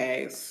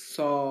 okay,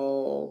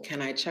 so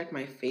can I check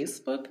my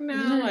Facebook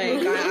now?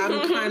 Like,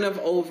 I'm kind of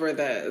over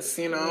this,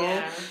 you know?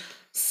 Yeah.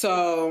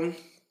 So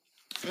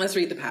let's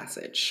read the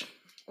passage.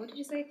 What did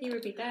you say? Can you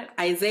repeat that?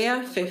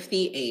 Isaiah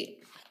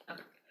 58.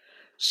 Okay.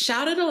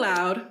 Shout it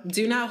aloud,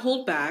 do not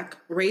hold back,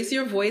 raise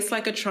your voice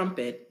like a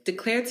trumpet,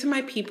 declare to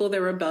my people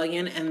their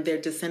rebellion and their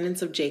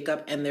descendants of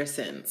Jacob and their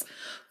sins.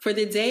 For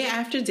the day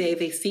after day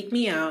they seek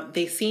me out,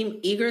 they seem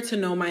eager to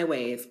know my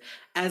ways,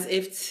 as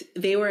if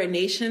they were a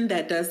nation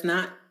that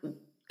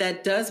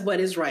does what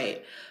is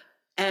right,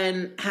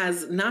 and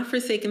has not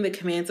forsaken the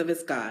commands of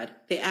its God.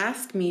 They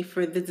ask me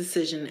for the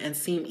decision and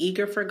seem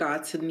eager for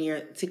God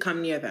to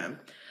come near them.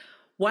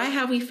 Why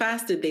have we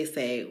fasted, they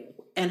say,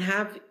 and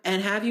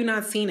have you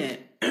not seen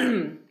it?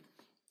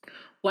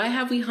 Why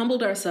have we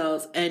humbled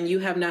ourselves and you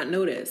have not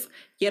noticed?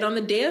 Yet on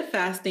the day of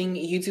fasting,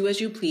 you do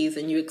as you please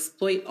and you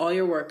exploit all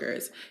your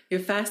workers. Your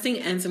fasting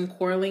ends in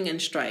quarreling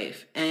and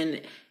strife,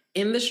 and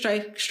in the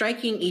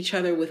striking each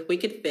other with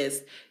wicked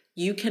fists.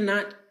 You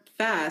cannot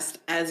fast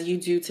as you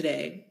do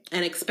today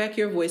and expect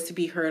your voice to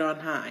be heard on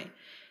high.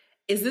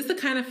 Is this the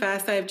kind of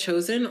fast I have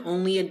chosen?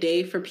 Only a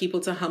day for people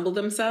to humble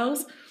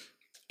themselves?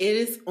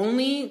 Is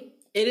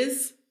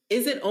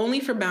it only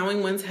for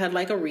bowing one's head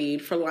like a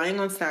reed, for lying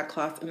on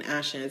sackcloth and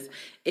ashes?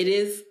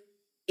 Is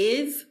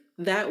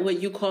that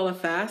what you call a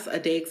fast, a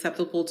day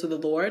acceptable to the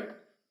Lord?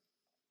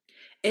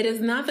 It is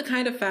not the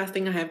kind of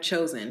fasting I have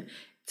chosen,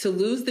 to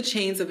loose the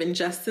chains of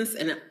injustice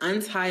and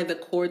untie the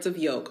cords of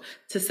yoke,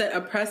 to set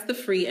oppressed the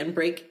free and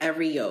break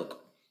every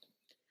yoke.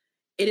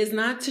 It is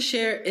not to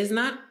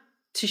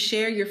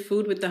share your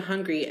food with the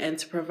hungry and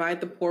to provide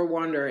the poor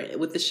wanderer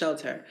with the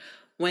shelter.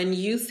 When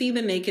you see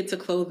the naked, to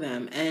clothe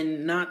them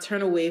and not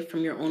turn away from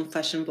your own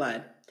flesh and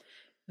blood.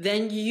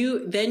 Then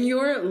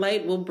your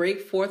light will break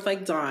forth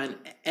like dawn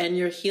and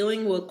your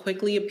healing will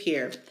quickly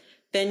appear.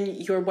 Then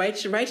your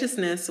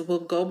righteousness will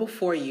go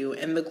before you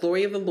and the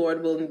glory of the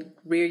Lord will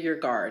rear your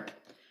guard.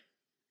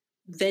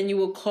 Then you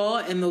will call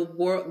and the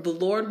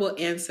Lord will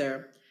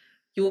answer.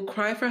 You will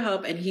cry for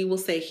help and he will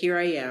say, here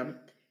I am.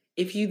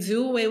 If you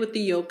do away with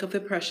the yoke of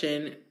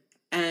oppression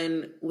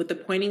and with the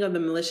pointing of the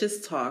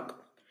malicious talk,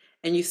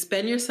 and you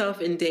spend yourself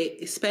in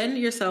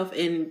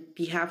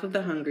behalf of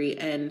the hungry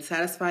and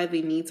satisfy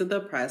the needs of the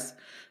oppressed,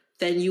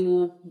 then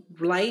your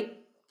light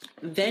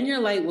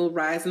will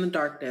rise in the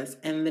darkness,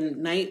 and the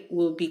night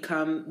will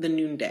become the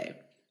noonday.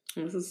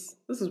 This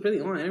is really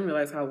long. I didn't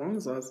realize how long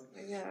this was.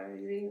 Yeah,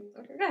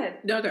 okay, go ahead.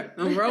 Okay,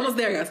 we're almost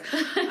there, guys.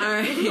 All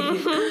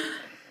right.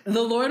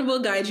 The Lord will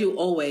guide you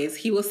always.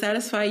 He will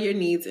satisfy your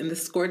needs in the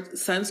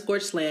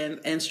sun-scorched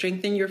land and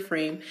strengthen your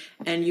frame,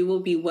 and you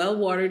will be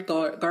well-watered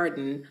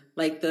garden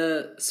like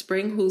the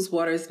spring whose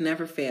waters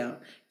never fail.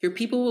 Your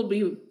people will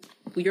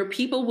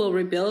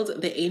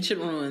rebuild the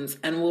ancient ruins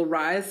and will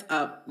rise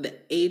up the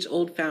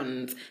age-old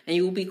fountains, and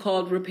you will be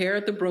called Repairer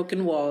of the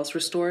broken walls,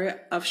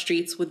 Restorer of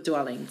streets with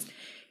dwellings.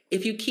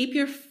 If you keep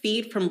your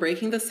feet from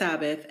breaking the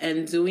Sabbath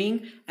and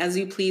doing as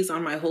you please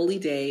on my holy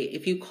day,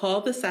 if you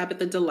call the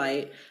Sabbath a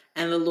delight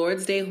and the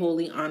Lord's day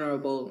holy,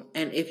 honorable,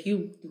 and if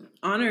you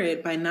honor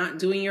it by not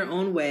doing your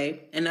own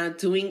way and not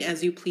doing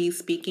as you please,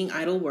 speaking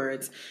idle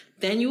words,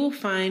 then you will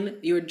find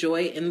your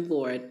joy in the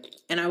Lord,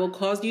 and I will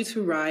cause you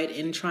to ride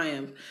in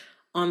triumph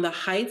on the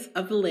heights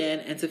of the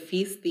land and to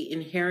feast the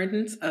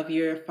inheritance of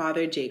your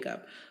father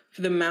Jacob.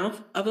 For the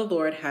mouth of the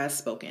Lord has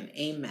spoken.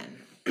 Amen.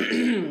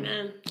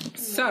 Amen.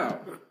 So,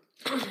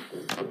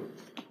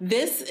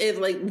 this is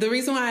like the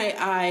reason why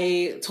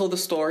I told the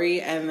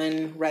story and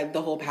then read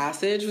the whole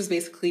passage was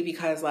basically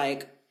because,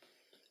 like,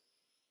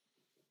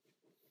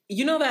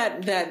 you know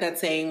that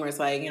saying where it's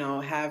like, you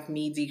know, have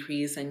me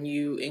decrease and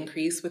you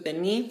increase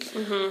within me.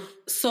 Mm-hmm.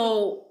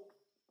 So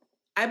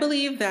I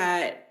believe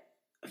that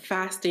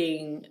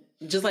fasting,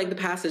 just like the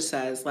passage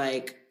says,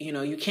 like, you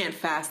know, you can't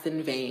fast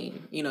in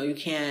vain. You know, you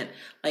can't,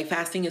 like,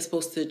 fasting is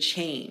supposed to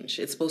change.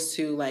 It's supposed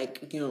to,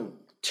 like, you know,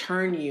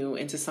 turn you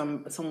into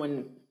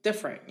someone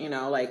different, you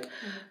know, like,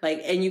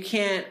 and you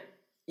can't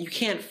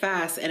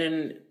fast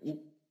and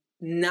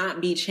not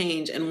be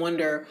changed and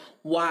wonder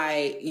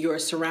why your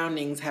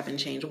surroundings haven't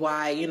changed.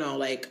 Why, you know,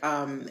 like,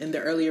 in the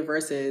earlier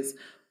verses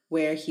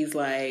where he's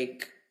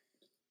like,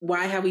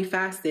 why have we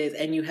fasted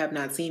and you have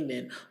not seen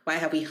it? Why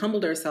have we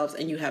humbled ourselves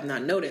and you have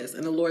not noticed?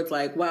 And the Lord's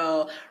like,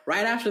 well,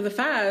 right after the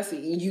fast,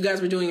 you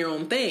guys were doing your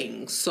own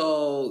thing.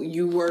 So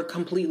you were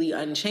completely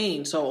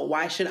unchanged. So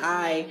why should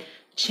I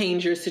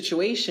change your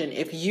situation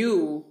if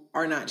you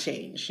are not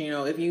changed? You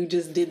know, if you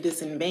just did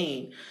this in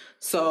vain.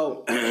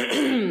 So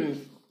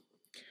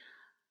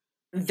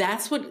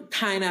that's what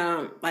kind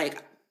of,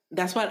 like,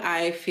 that's what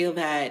I feel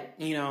that,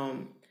 you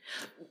know.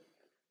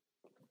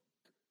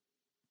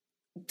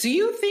 Do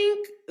you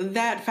think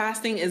that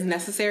fasting is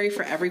necessary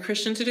for every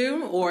Christian to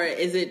do, or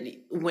is it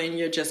when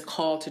you're just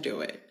called to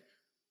do it?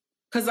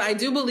 Because I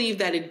do believe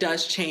that it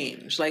does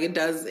change. Like, it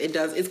does.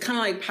 It's kind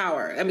of like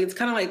power. I mean, it's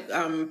kind of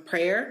like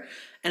prayer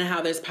and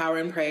how there's power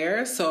in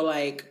prayer. So,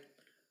 like,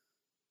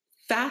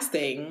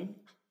 fasting,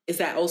 is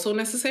that also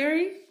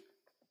necessary?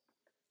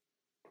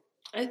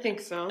 I think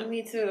so.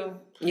 Me too.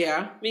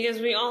 Yeah. Because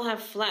we all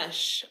have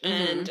flesh.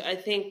 And I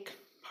think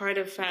part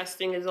of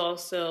fasting is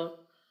also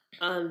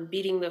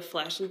beating the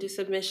flesh into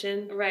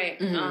submission.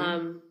 Right.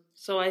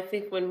 So I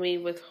think when we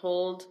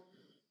withhold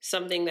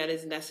something that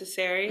is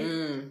necessary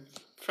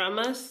from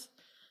us,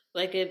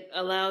 like it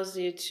allows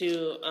you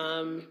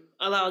to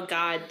allow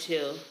God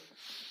to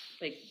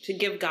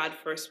give God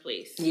first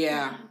place.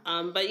 Yeah.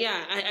 But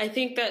yeah, I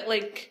think that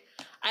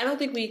I don't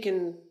think we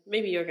can,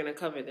 maybe you're going to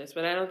cover this,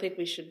 but I don't think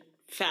we should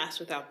fast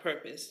without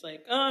purpose.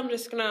 Like, oh, I'm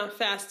just going to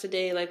fast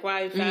today. Like,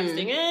 why are you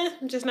fasting?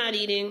 I'm just not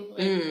eating.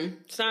 Like,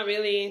 it's not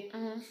really,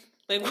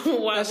 like,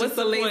 why? That's what's just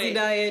a lazy point?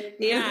 diet.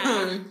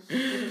 Yeah.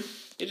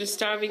 You're just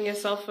starving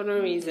yourself for no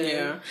reason.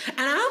 Yeah. And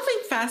I don't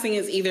think fasting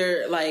is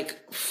either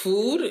like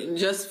food,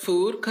 just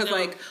food. Because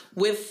like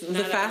with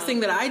the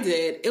fasting that I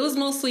did, it was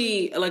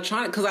mostly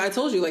electronic. Because I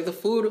told you, like the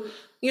food,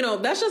 you know,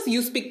 that's just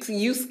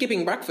you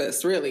skipping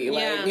breakfast, really.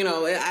 Like, you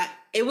know,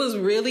 it was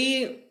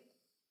really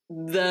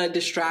the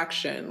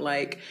distraction.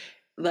 Like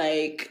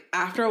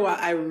after a while,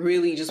 I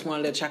really just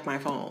wanted to check my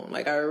phone.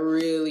 Like I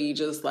really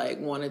just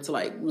like wanted to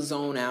like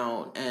zone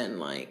out and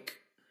like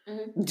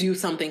do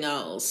something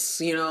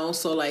else, you know?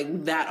 So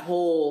like that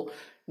whole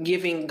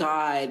giving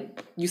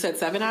God, you said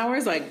 7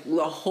 hours? Like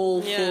the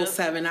whole full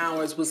 7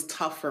 hours was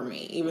tough for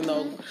me, even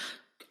though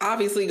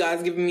obviously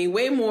God's given me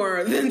way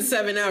more than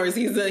 7 hours.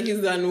 He's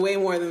done way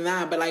more than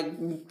that. But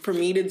like for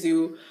me to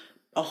do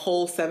a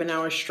whole 7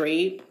 hours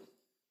straight,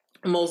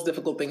 most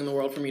difficult thing in the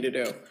world for me to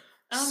do.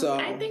 So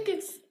I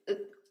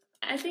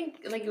think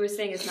like you were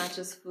saying, it's not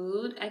just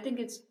food. I think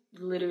it's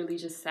literally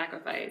just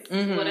sacrifice.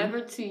 Whatever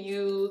to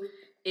you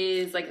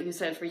is, like you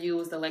said, for you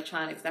was the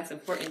electronics. That's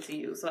important to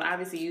you. So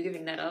obviously you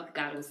giving that up,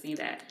 God will see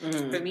that.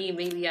 For me,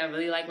 maybe I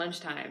really like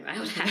lunchtime. I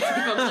would have to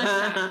give up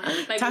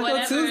lunchtime. Like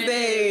Taco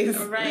Tuesdays.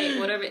 Right.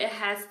 Whatever. It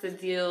has to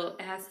deal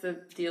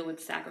with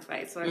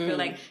sacrifice. So I feel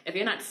like if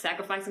you're not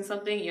sacrificing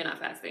something, you're not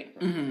fasting.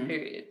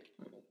 Period.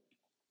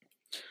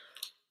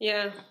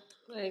 Yeah,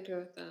 I agree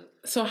with that.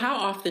 So how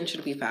often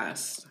should we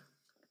fast?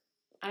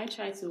 I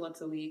try to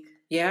once a week.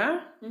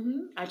 Yeah?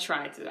 I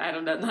try to. I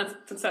don't know,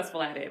 not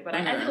successful at it, but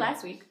I did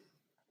last week.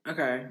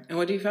 Okay. And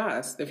what do you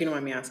fast, if you don't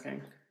mind me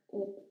asking?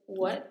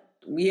 What?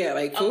 Yeah,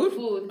 like food?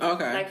 Food.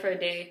 Okay. Like for a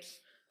day.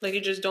 Like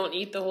you just don't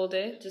eat the whole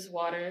day? Just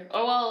water.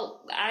 Oh,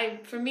 well, I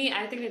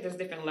think that there's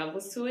different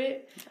levels to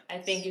it. I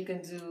think you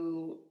can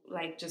do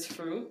like just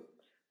fruit,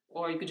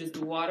 or you could just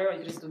do water, or you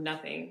could just do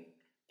nothing.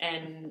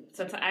 And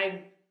sometimes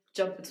I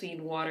jump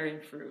between water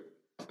and fruit.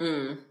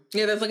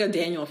 Yeah, there's like a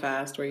Daniel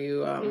fast where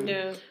you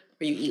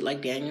where you eat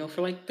like Daniel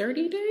for like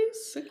 30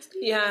 days, 60?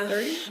 Yeah.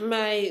 30?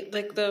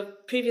 The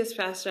previous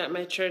pastor at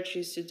my church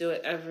used to do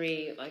it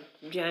every, like,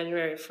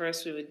 January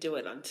 1st. We would do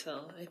it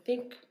until, I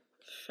think,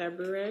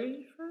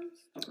 February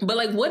 1st. But,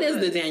 like, what is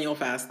the Daniel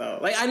fast, though?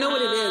 Like, I know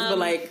what it is, but,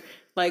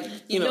 like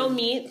you know. No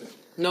meat.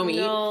 No meat?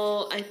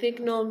 No, I think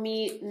no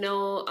meat,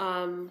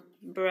 no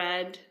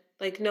bread,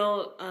 like,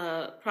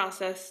 no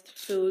processed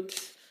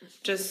foods.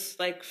 Just,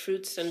 like,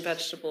 fruits and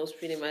vegetables,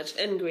 pretty much,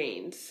 and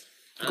grains.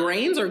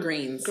 Grains or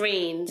greens?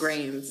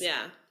 Grains.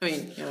 Yeah. I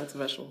mean, yeah, that's a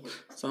vegetable.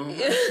 So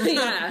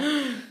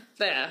yeah.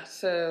 Yeah.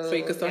 So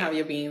you can still have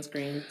your beans,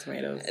 greens,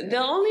 tomatoes. The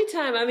only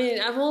time, I mean,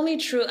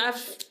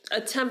 I've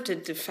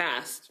attempted to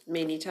fast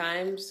many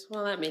times.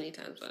 Well, not many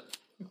times, but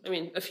I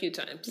mean, a few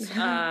times.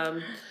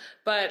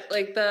 But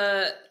like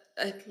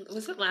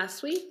was it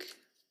last week?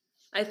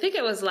 I think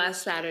it was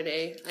last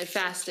Saturday. I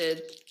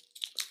fasted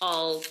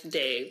all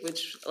day,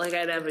 which like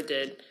I never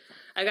did.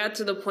 I got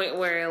to the point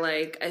where,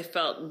 like, I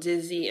felt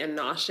dizzy and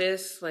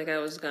nauseous, like I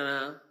was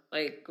gonna,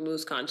 like,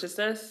 lose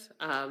consciousness.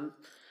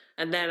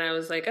 And then I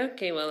was like,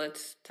 okay, well,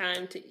 it's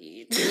time to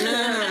eat.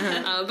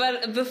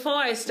 But before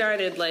I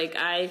started, like,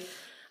 I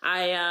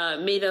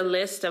made a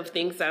list of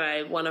things that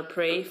I want to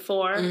pray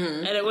for.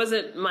 And it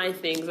wasn't my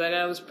things. Like,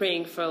 I was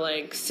praying for,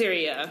 like,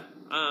 Syria.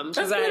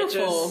 That's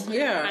beautiful.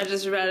 I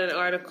just read an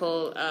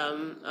article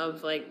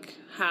of, like,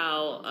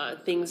 how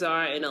things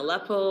are in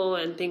Aleppo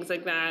and things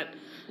like that.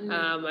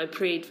 I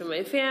prayed for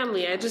my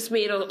family. I just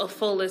made a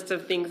full list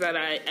of things that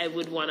I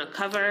would want to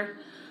cover.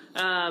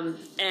 And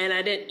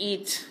I didn't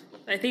eat.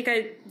 I think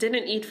I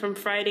didn't eat from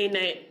Friday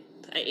night.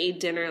 I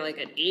ate dinner like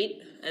at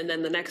 8. And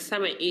then the next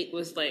time I ate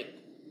was like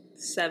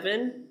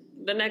 7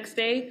 the next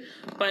day.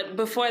 But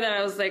before that,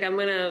 I was like, I'm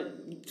going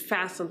to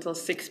fast until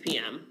 6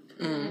 p.m.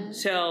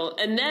 So,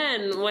 and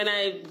then when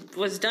I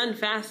was done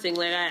fasting,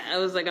 like I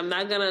was like, I'm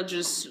not gonna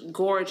just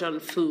gorge on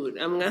food.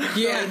 I'm gonna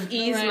like,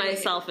 ease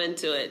myself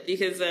into it,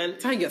 because then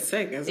that's how you get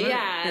sick, isn't it?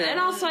 Yeah, and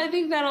also I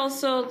think that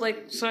also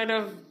like sort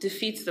of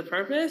defeats the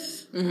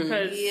purpose.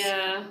 Because like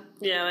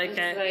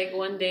it's like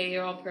one day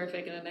you're all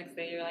perfect, and the next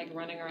day you're like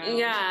running around.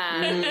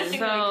 Yeah,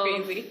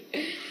 so crazy.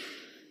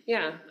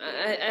 Yeah,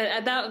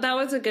 I that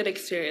was a good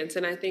experience,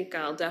 and I think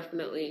I'll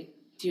definitely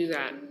do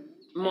that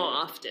more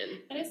often.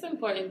 And it's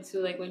important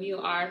too, like when you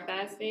are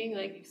fasting,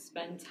 like you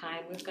spend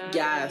time with God.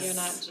 Yes. You're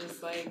not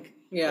just like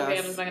okay,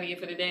 I'm just not going to get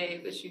for the day,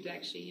 but you'd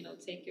actually,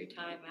 take your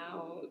time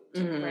out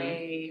to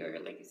pray, or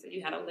like you said,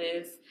 you had a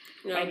list,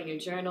 write in your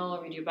journal,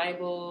 read your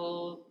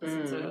Bible,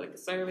 listen to like a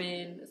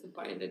sermon. It's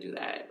important to do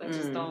that. Like,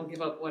 just don't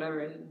give up whatever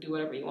and do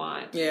whatever you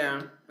want.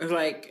 Yeah. It's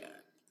like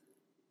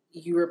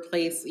you're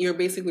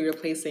basically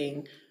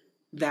replacing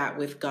that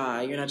with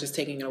God. You're not just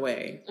taking it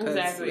away.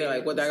 Exactly. You're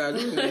like, what that got to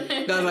do with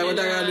me? God's like, what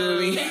that got to do with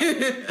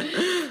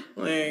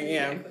me? Like,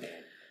 yeah.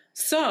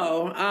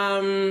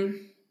 So,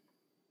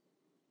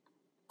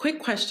 quick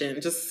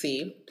question, just to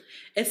see.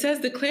 It says,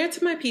 declare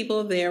to my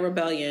people their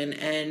rebellion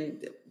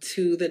and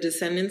to the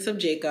descendants of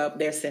Jacob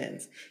their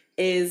sins.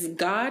 Is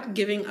God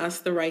giving us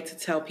the right to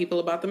tell people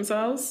about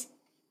themselves?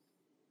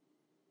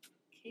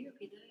 Can you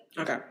repeat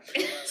that? Okay.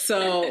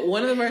 So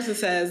one of the verses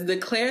says,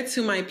 declare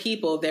to my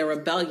people their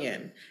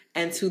rebellion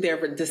and to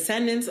their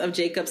descendants of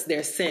Jacob's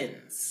their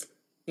sins.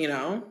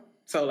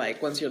 So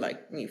like once you're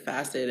like you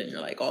fasted and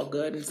you're like all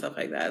good and stuff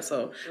like that.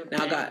 So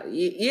now God,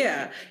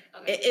 yeah.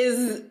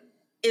 Okay.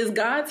 Is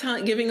God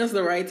giving us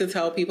the right to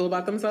tell people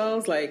about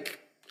themselves? Like,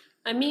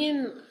 I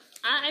mean,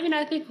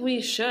 I think we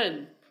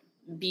should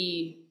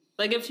be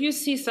like, if you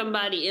see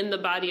somebody in the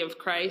body of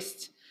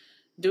Christ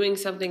doing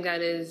something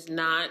that is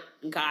not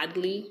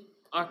godly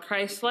or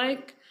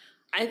Christ-like,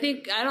 I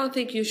don't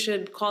think you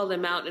should call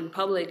them out in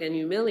public and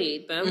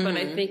humiliate them, but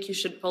I think you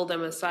should pull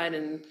them aside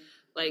and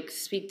like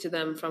speak to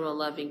them from a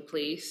loving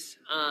place.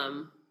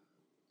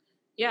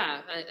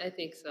 Yeah, I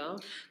think so.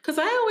 Because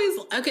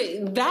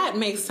that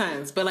makes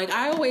sense. But, like,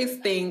 I always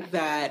think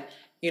that,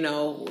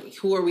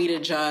 who are we to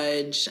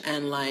judge?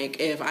 And, like,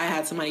 if I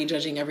had somebody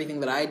judging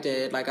everything that I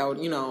did, like, I would,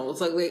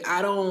 it's like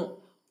I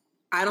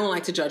don't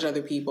like to judge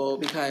other people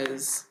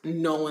because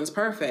no one's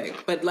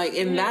perfect. But, like,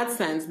 in that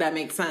sense, that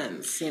makes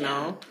sense,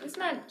 Yeah. It's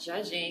not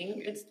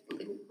judging.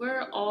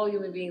 We're all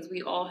human beings.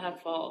 We all have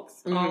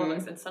faults, all of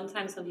us. And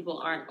sometimes some people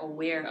aren't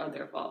aware of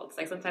their faults.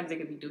 Like, sometimes they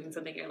could be doing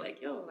something, you're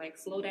like, yo, like,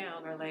 slow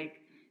down. Or, like,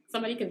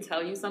 somebody can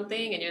tell you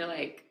something and you're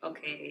like,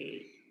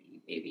 okay,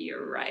 maybe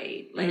you're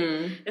right. Like,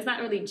 it's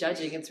not really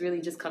judging. It's really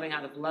just coming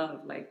out of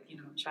love. Like,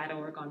 try to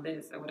work on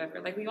this or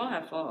whatever. Like, we all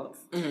have faults.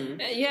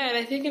 Yeah, and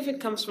I think if it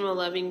comes from a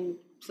loving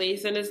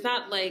place, and it's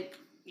not like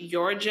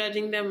you're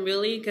judging them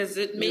really, because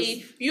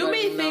you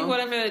may think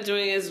whatever they're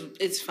doing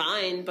is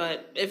fine,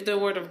 but if the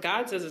word of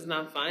God says it's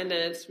not fine,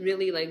 then it's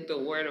really like the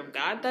word of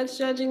God that's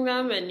judging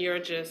them, and you're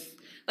just...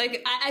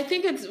 Like, I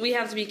think we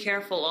have to be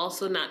careful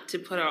also not to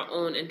put our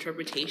own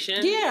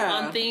interpretation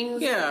on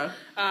things. Yeah.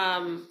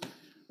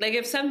 Like,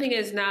 if something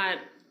is not,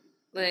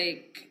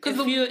 like,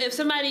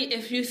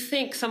 if you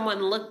think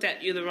someone looked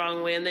at you the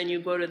wrong way and then you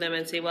go to them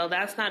and say, well,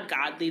 that's not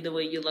godly the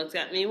way you looked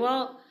at me.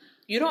 Well,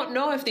 you don't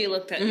know if they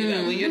looked at you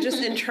that way. You're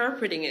just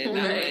interpreting it that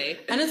way.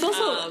 And it's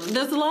also,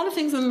 there's a lot of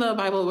things in the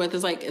Bible where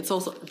there's like, it's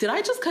also, did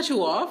I just cut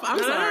you off? I'm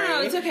sorry.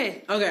 No, it's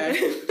okay.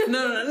 Okay.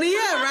 No.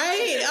 Yeah,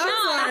 right?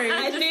 Sorry.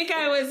 I think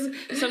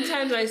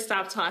sometimes I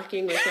stop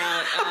talking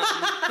without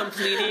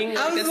completing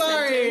I'm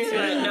sorry.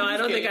 Sentence, but no, I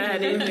don't think I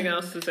had anything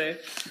else to say.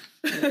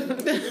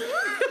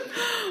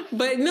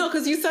 But no,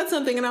 because you said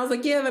something and I was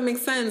like, yeah, that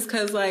makes sense.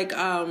 Because like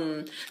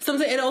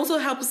something, it also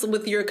helps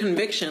with your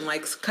conviction,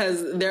 like,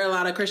 because there are a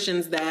lot of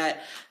Christians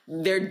that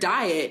their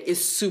diet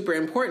is super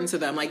important to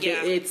them, like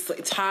it's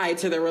tied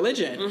to their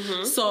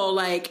religion. So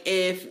like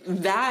if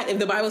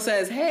the Bible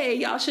says, hey,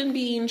 y'all shouldn't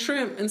be eating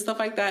shrimp and stuff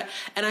like that,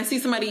 and I see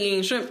somebody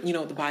eating shrimp,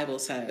 the Bible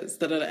says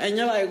and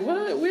you're like,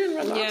 what? We're in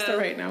Red Lobster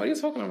right now, what are you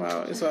talking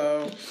about?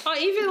 So or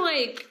even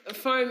like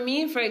for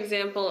me, for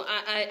example,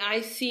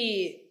 I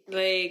see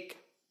like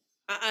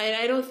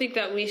I don't think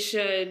that we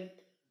should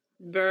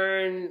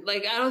burn,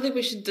 like, I don't think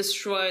we should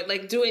destroy,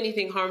 like, do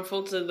anything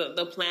harmful to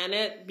the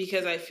planet,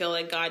 because I feel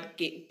like God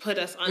put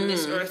us on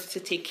this earth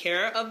to take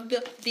care of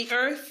the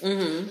earth.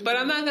 But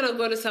I'm not going to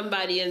go to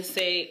somebody and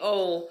say,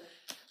 oh,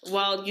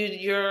 well,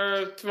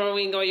 you're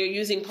throwing or you're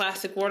using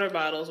plastic water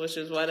bottles, which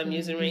is what I'm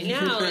using right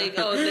now. Like,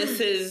 oh,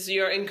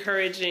 you're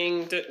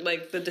encouraging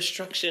the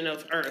destruction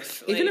of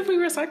Earth. Even if we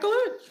recycle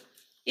it?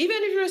 Even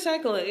if you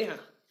recycle it, yeah.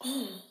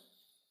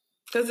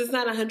 Because it's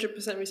not 100%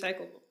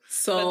 recyclable.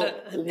 So,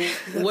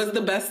 what's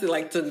the best,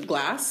 like, to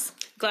glass?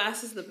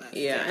 Glass is the best.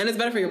 Yeah, and it's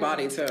better for your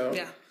body, too.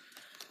 Yeah.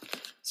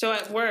 So,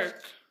 at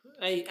work,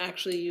 I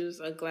actually use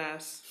a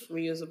glass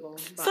reusable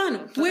bottle.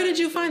 Son, where did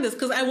you find this?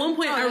 Because at one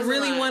point, I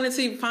really wanted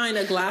to find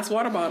a glass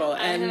water bottle.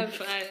 And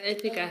I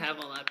think I have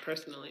a lot,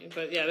 personally.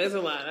 But, yeah, there's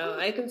a lot.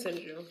 I can send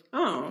you.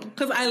 Oh,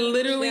 because I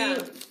literally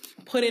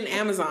put in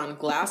Amazon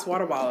glass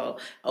water bottle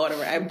or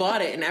whatever. I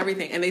bought it and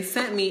everything. And they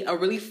sent me a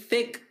really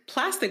thick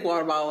plastic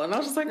water bottle, and I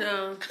was just like,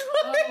 no.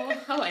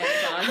 Amazon.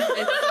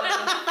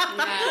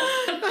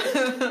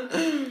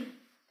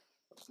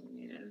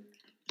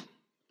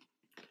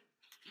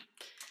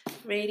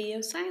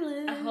 Radio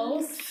silence. A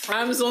host.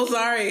 I'm so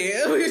sorry.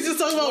 We were just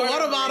talking about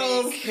water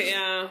bottles.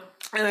 Yeah.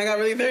 And I got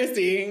really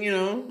thirsty,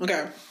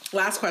 Okay.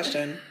 Last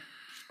question.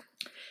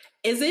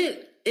 Is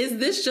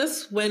this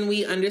just when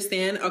we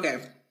understand? Okay.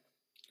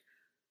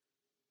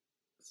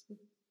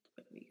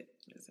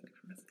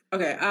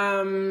 Okay.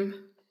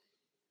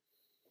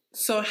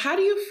 So how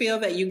do you feel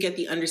that you get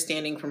the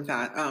understanding from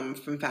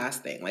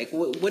fasting? Like,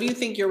 what do you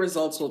think your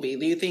results will be?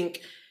 Do you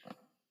think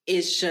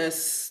it's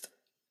just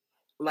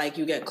like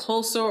you get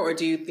closer, or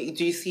do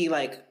you see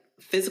like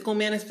physical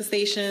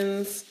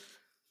manifestations?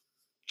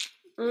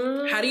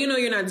 How do you know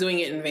you're not doing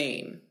it in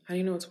vain? How do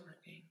you know it's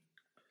working?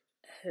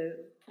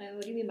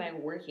 What do you mean by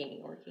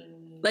working?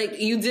 Like,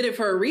 you did it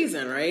for a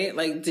reason, right?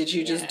 Like, did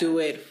you just do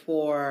it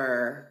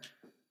for...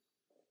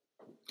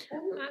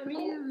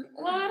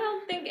 I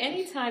don't think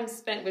any time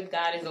spent with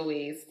God is a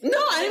waste. No,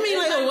 I didn't mean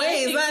like a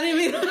waste. I didn't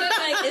mean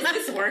like, is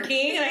this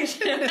working?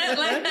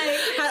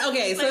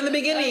 Okay, so in the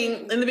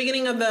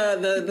beginning of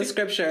the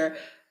scripture,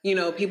 you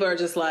know, people are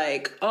just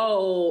like,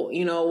 oh,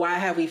 you know, why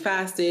have we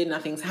fasted?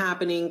 Nothing's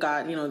happening.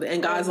 God, you know,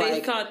 and God's they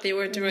like, thought they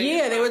were doing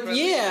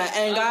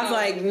and God's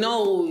like,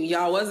 no,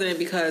 y'all wasn't,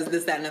 because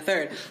this, that, and the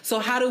third. So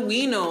how do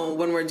we know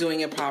when we're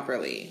doing it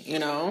properly? You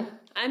know,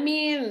 I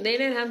mean, they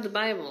didn't have the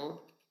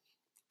Bible.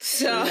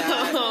 So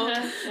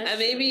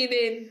maybe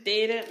they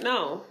didn't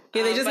know.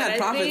 Yeah, they just had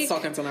prophets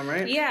talking to them,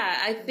 right? Yeah,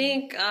 I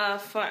think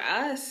for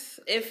us,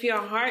 if your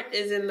heart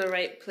is in the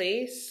right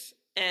place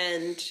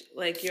and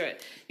like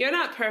you're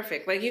not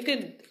perfect, like you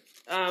could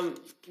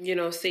you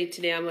know, say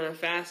today I'm gonna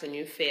fast and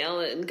you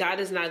fail, and God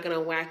is not gonna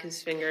whack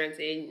his finger and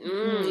say,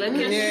 look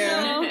at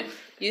you.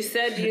 You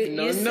said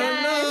you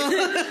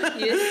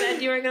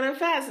said you were gonna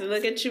fast, and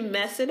look at you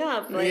mess it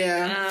up. Like,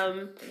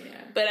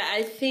 but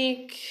I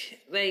think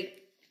like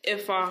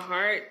if your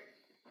heart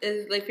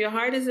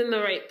is in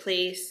the right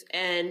place,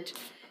 and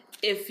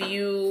if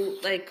you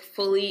like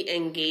fully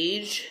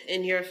engage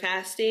in your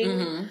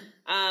fasting,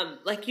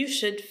 like you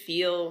should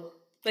feel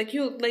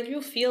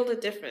you'll feel the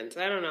difference.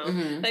 I don't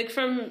know. Like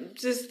from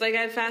just like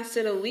I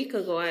fasted a week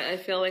ago, I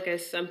feel like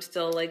I'm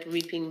still like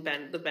reaping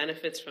the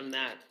benefits from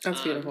that.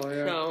 That's beautiful.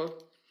 Yeah. So.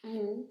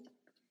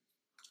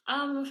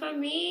 For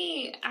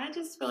me, I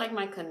just feel like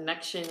my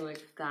connection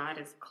with God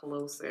is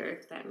closer,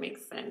 if that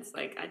makes sense.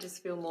 Like, I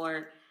just feel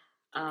more,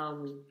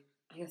 I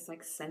guess,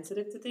 like,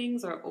 sensitive to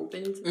things or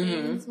open to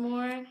things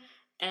more.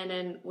 And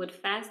then with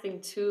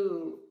fasting,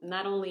 too,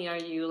 not only are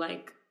you,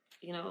 like,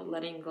 you know,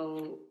 letting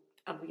go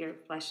of your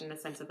flesh in the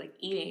sense of, like,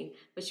 eating,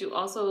 but you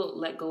also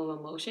let go of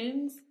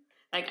emotions.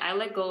 Like, I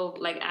let go of,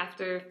 like,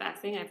 after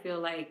fasting, I feel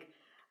like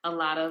a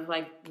lot of,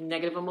 like,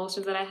 negative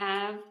emotions that I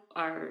have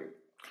are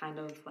kind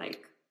of,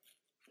 like,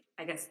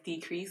 I guess,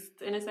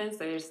 decreased in a sense.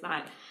 They're just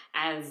not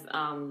as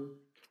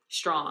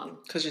strong.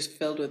 Because you're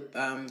filled with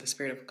the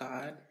Spirit of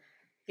God.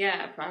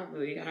 Yeah,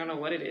 probably. I don't know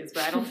what it is,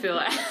 but I don't feel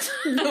as...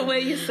 the way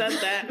you said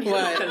that.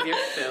 What? Because you're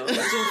filled.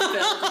 You're filled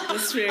with the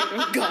Spirit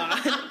of God.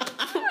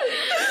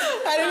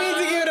 I didn't mean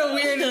to give it a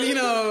weird, you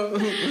know...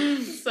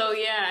 So,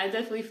 yeah, I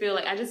definitely feel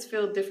like... I just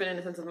feel different in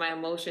the sense of my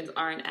emotions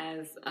aren't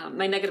as...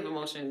 my negative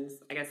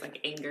emotions, I guess, like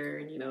anger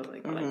and, you know,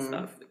 like all that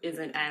stuff,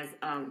 isn't as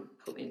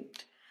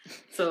potent.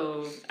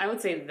 So I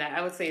would say that.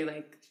 I would say,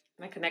 like,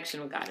 my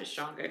connection with God is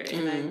stronger,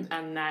 and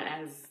I'm not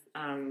as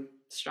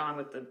strong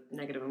with the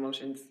negative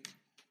emotions.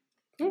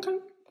 Okay.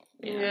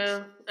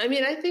 Yeah. I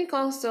mean, I think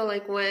also,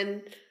 like,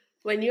 when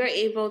you're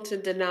able to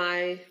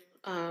deny,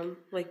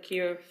 like,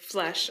 your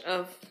flesh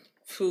of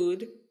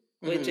food,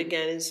 which,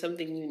 again, is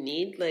something you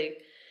need,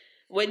 like,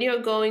 when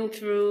you're going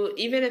through,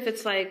 even if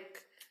it's,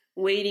 like,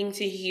 waiting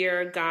to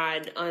hear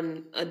God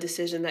on a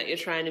decision that you're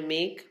trying to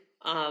make,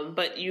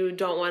 but you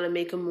don't want to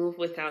make a move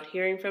without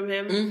hearing from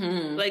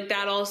him. Like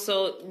that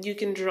also, you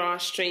can draw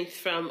strength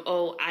from,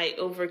 I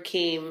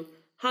overcame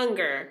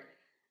hunger.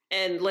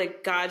 And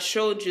like God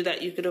showed you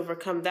that you could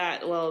overcome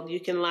that. Well, you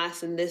can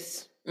last in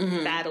this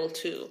battle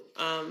too.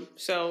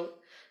 So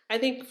I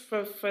think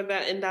for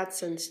that, in that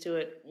sense too,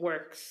 it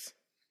works.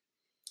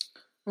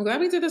 I'm glad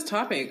we did this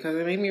topic because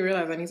it made me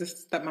realize I need to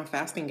step my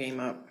fasting game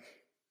up.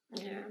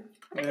 Yeah.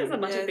 I think there's a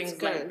bunch of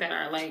things like that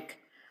are like,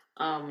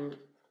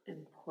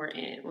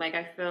 important. Like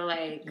I feel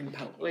like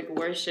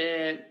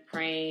worship,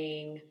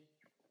 praying,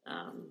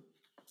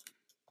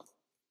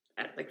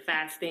 like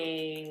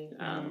fasting,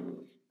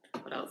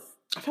 what else?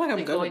 I feel like I'm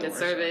good going with to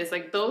service.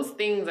 Like those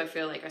things I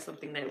feel like are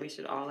something that we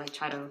should all like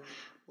try to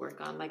work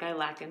on. Like I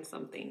lack in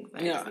some things.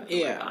 Work on.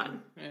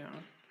 Yeah.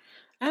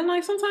 And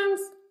like sometimes,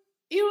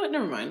 you know what,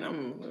 never mind.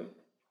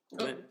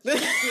 You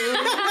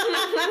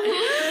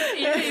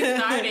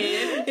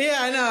started. Yeah,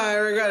 I know, I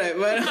regret it,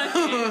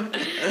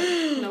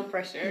 but no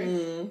pressure.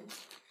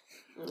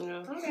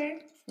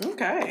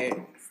 Okay.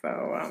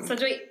 So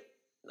wait.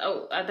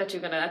 Oh, I thought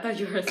you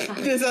were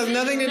sorry. This has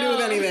nothing to do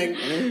with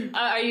anything.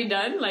 Are you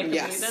done? Like,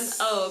 yes. Done?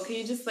 Oh, can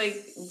you just like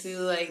do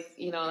like,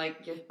 you know,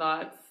 like your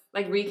thoughts,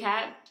 like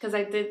recap? Because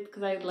I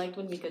liked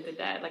when Mika did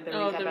that, like the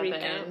recap at the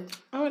end.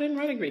 Oh, I didn't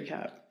write a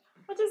recap.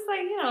 But just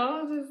like, you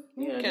know,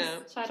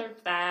 just try to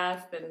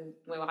fast, and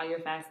while you're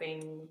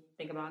fasting,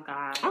 think about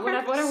God. Okay.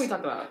 Whatever we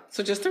talked about.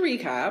 So just to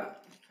recap,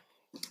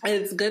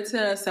 it's good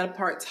to set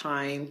apart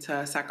time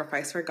to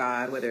sacrifice for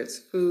God, whether it's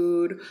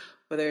food,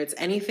 whether it's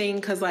anything,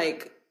 because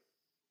like,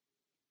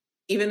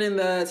 even in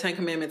the Ten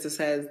Commandments, it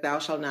says, thou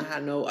shalt not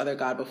have no other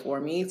God before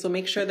me. So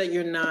make sure that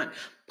you're not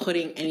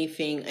putting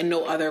anything and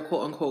no other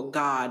quote unquote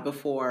God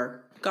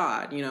before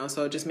God, you know.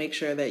 So just make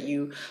sure that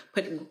you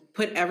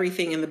put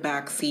everything in the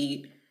back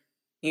seat,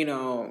 you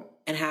know,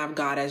 and have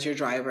God as your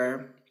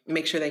driver.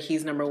 Make sure that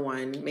he's number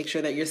one. Make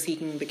sure that you're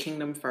seeking the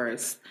kingdom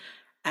first.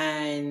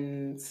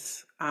 And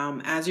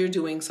as you're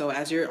doing so,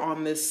 as you're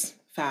on this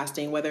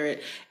fasting,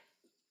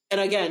 and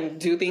again,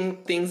 do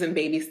things in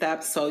baby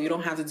steps. So you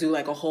don't have to do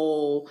like a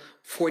whole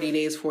 40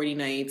 days, 40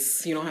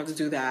 nights. You don't have to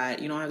do that.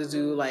 You don't have to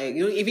do like,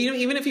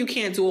 even if you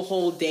can't do a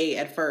whole day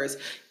at first,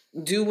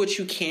 do what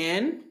you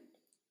can.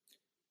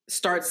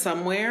 Start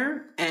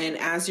somewhere, and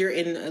as you're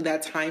in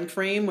that time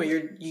frame where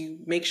you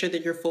make sure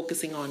that you're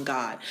focusing on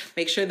God.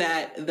 Make sure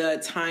that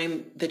the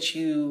time that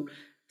you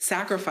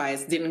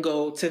sacrifice didn't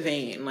go to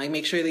vain. Like,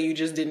 make sure that you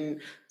just didn't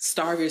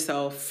starve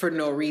yourself for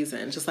no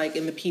reason. Just like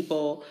in the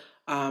people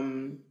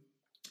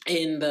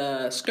in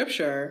the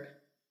scripture,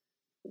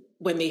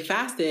 when they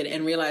fasted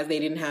and realized they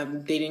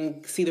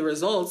didn't see the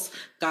results,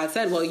 God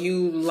said, well,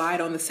 you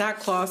lied on the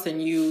sackcloth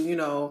and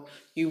you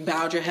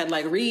bowed your head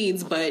like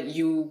reeds, but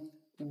you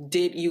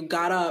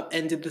got up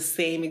and did the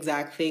same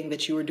exact thing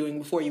that you were doing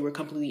before. You were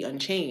completely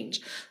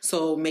unchanged.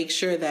 So make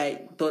sure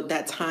that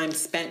that time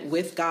spent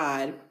with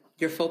God,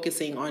 you're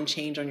focusing on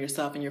change on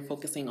yourself, and you're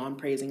focusing on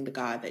praising the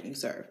God that you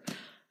serve.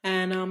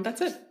 And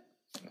that's it.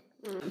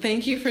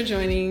 Thank you for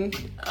joining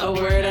A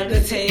Word at the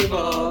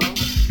Table.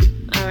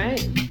 All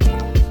right.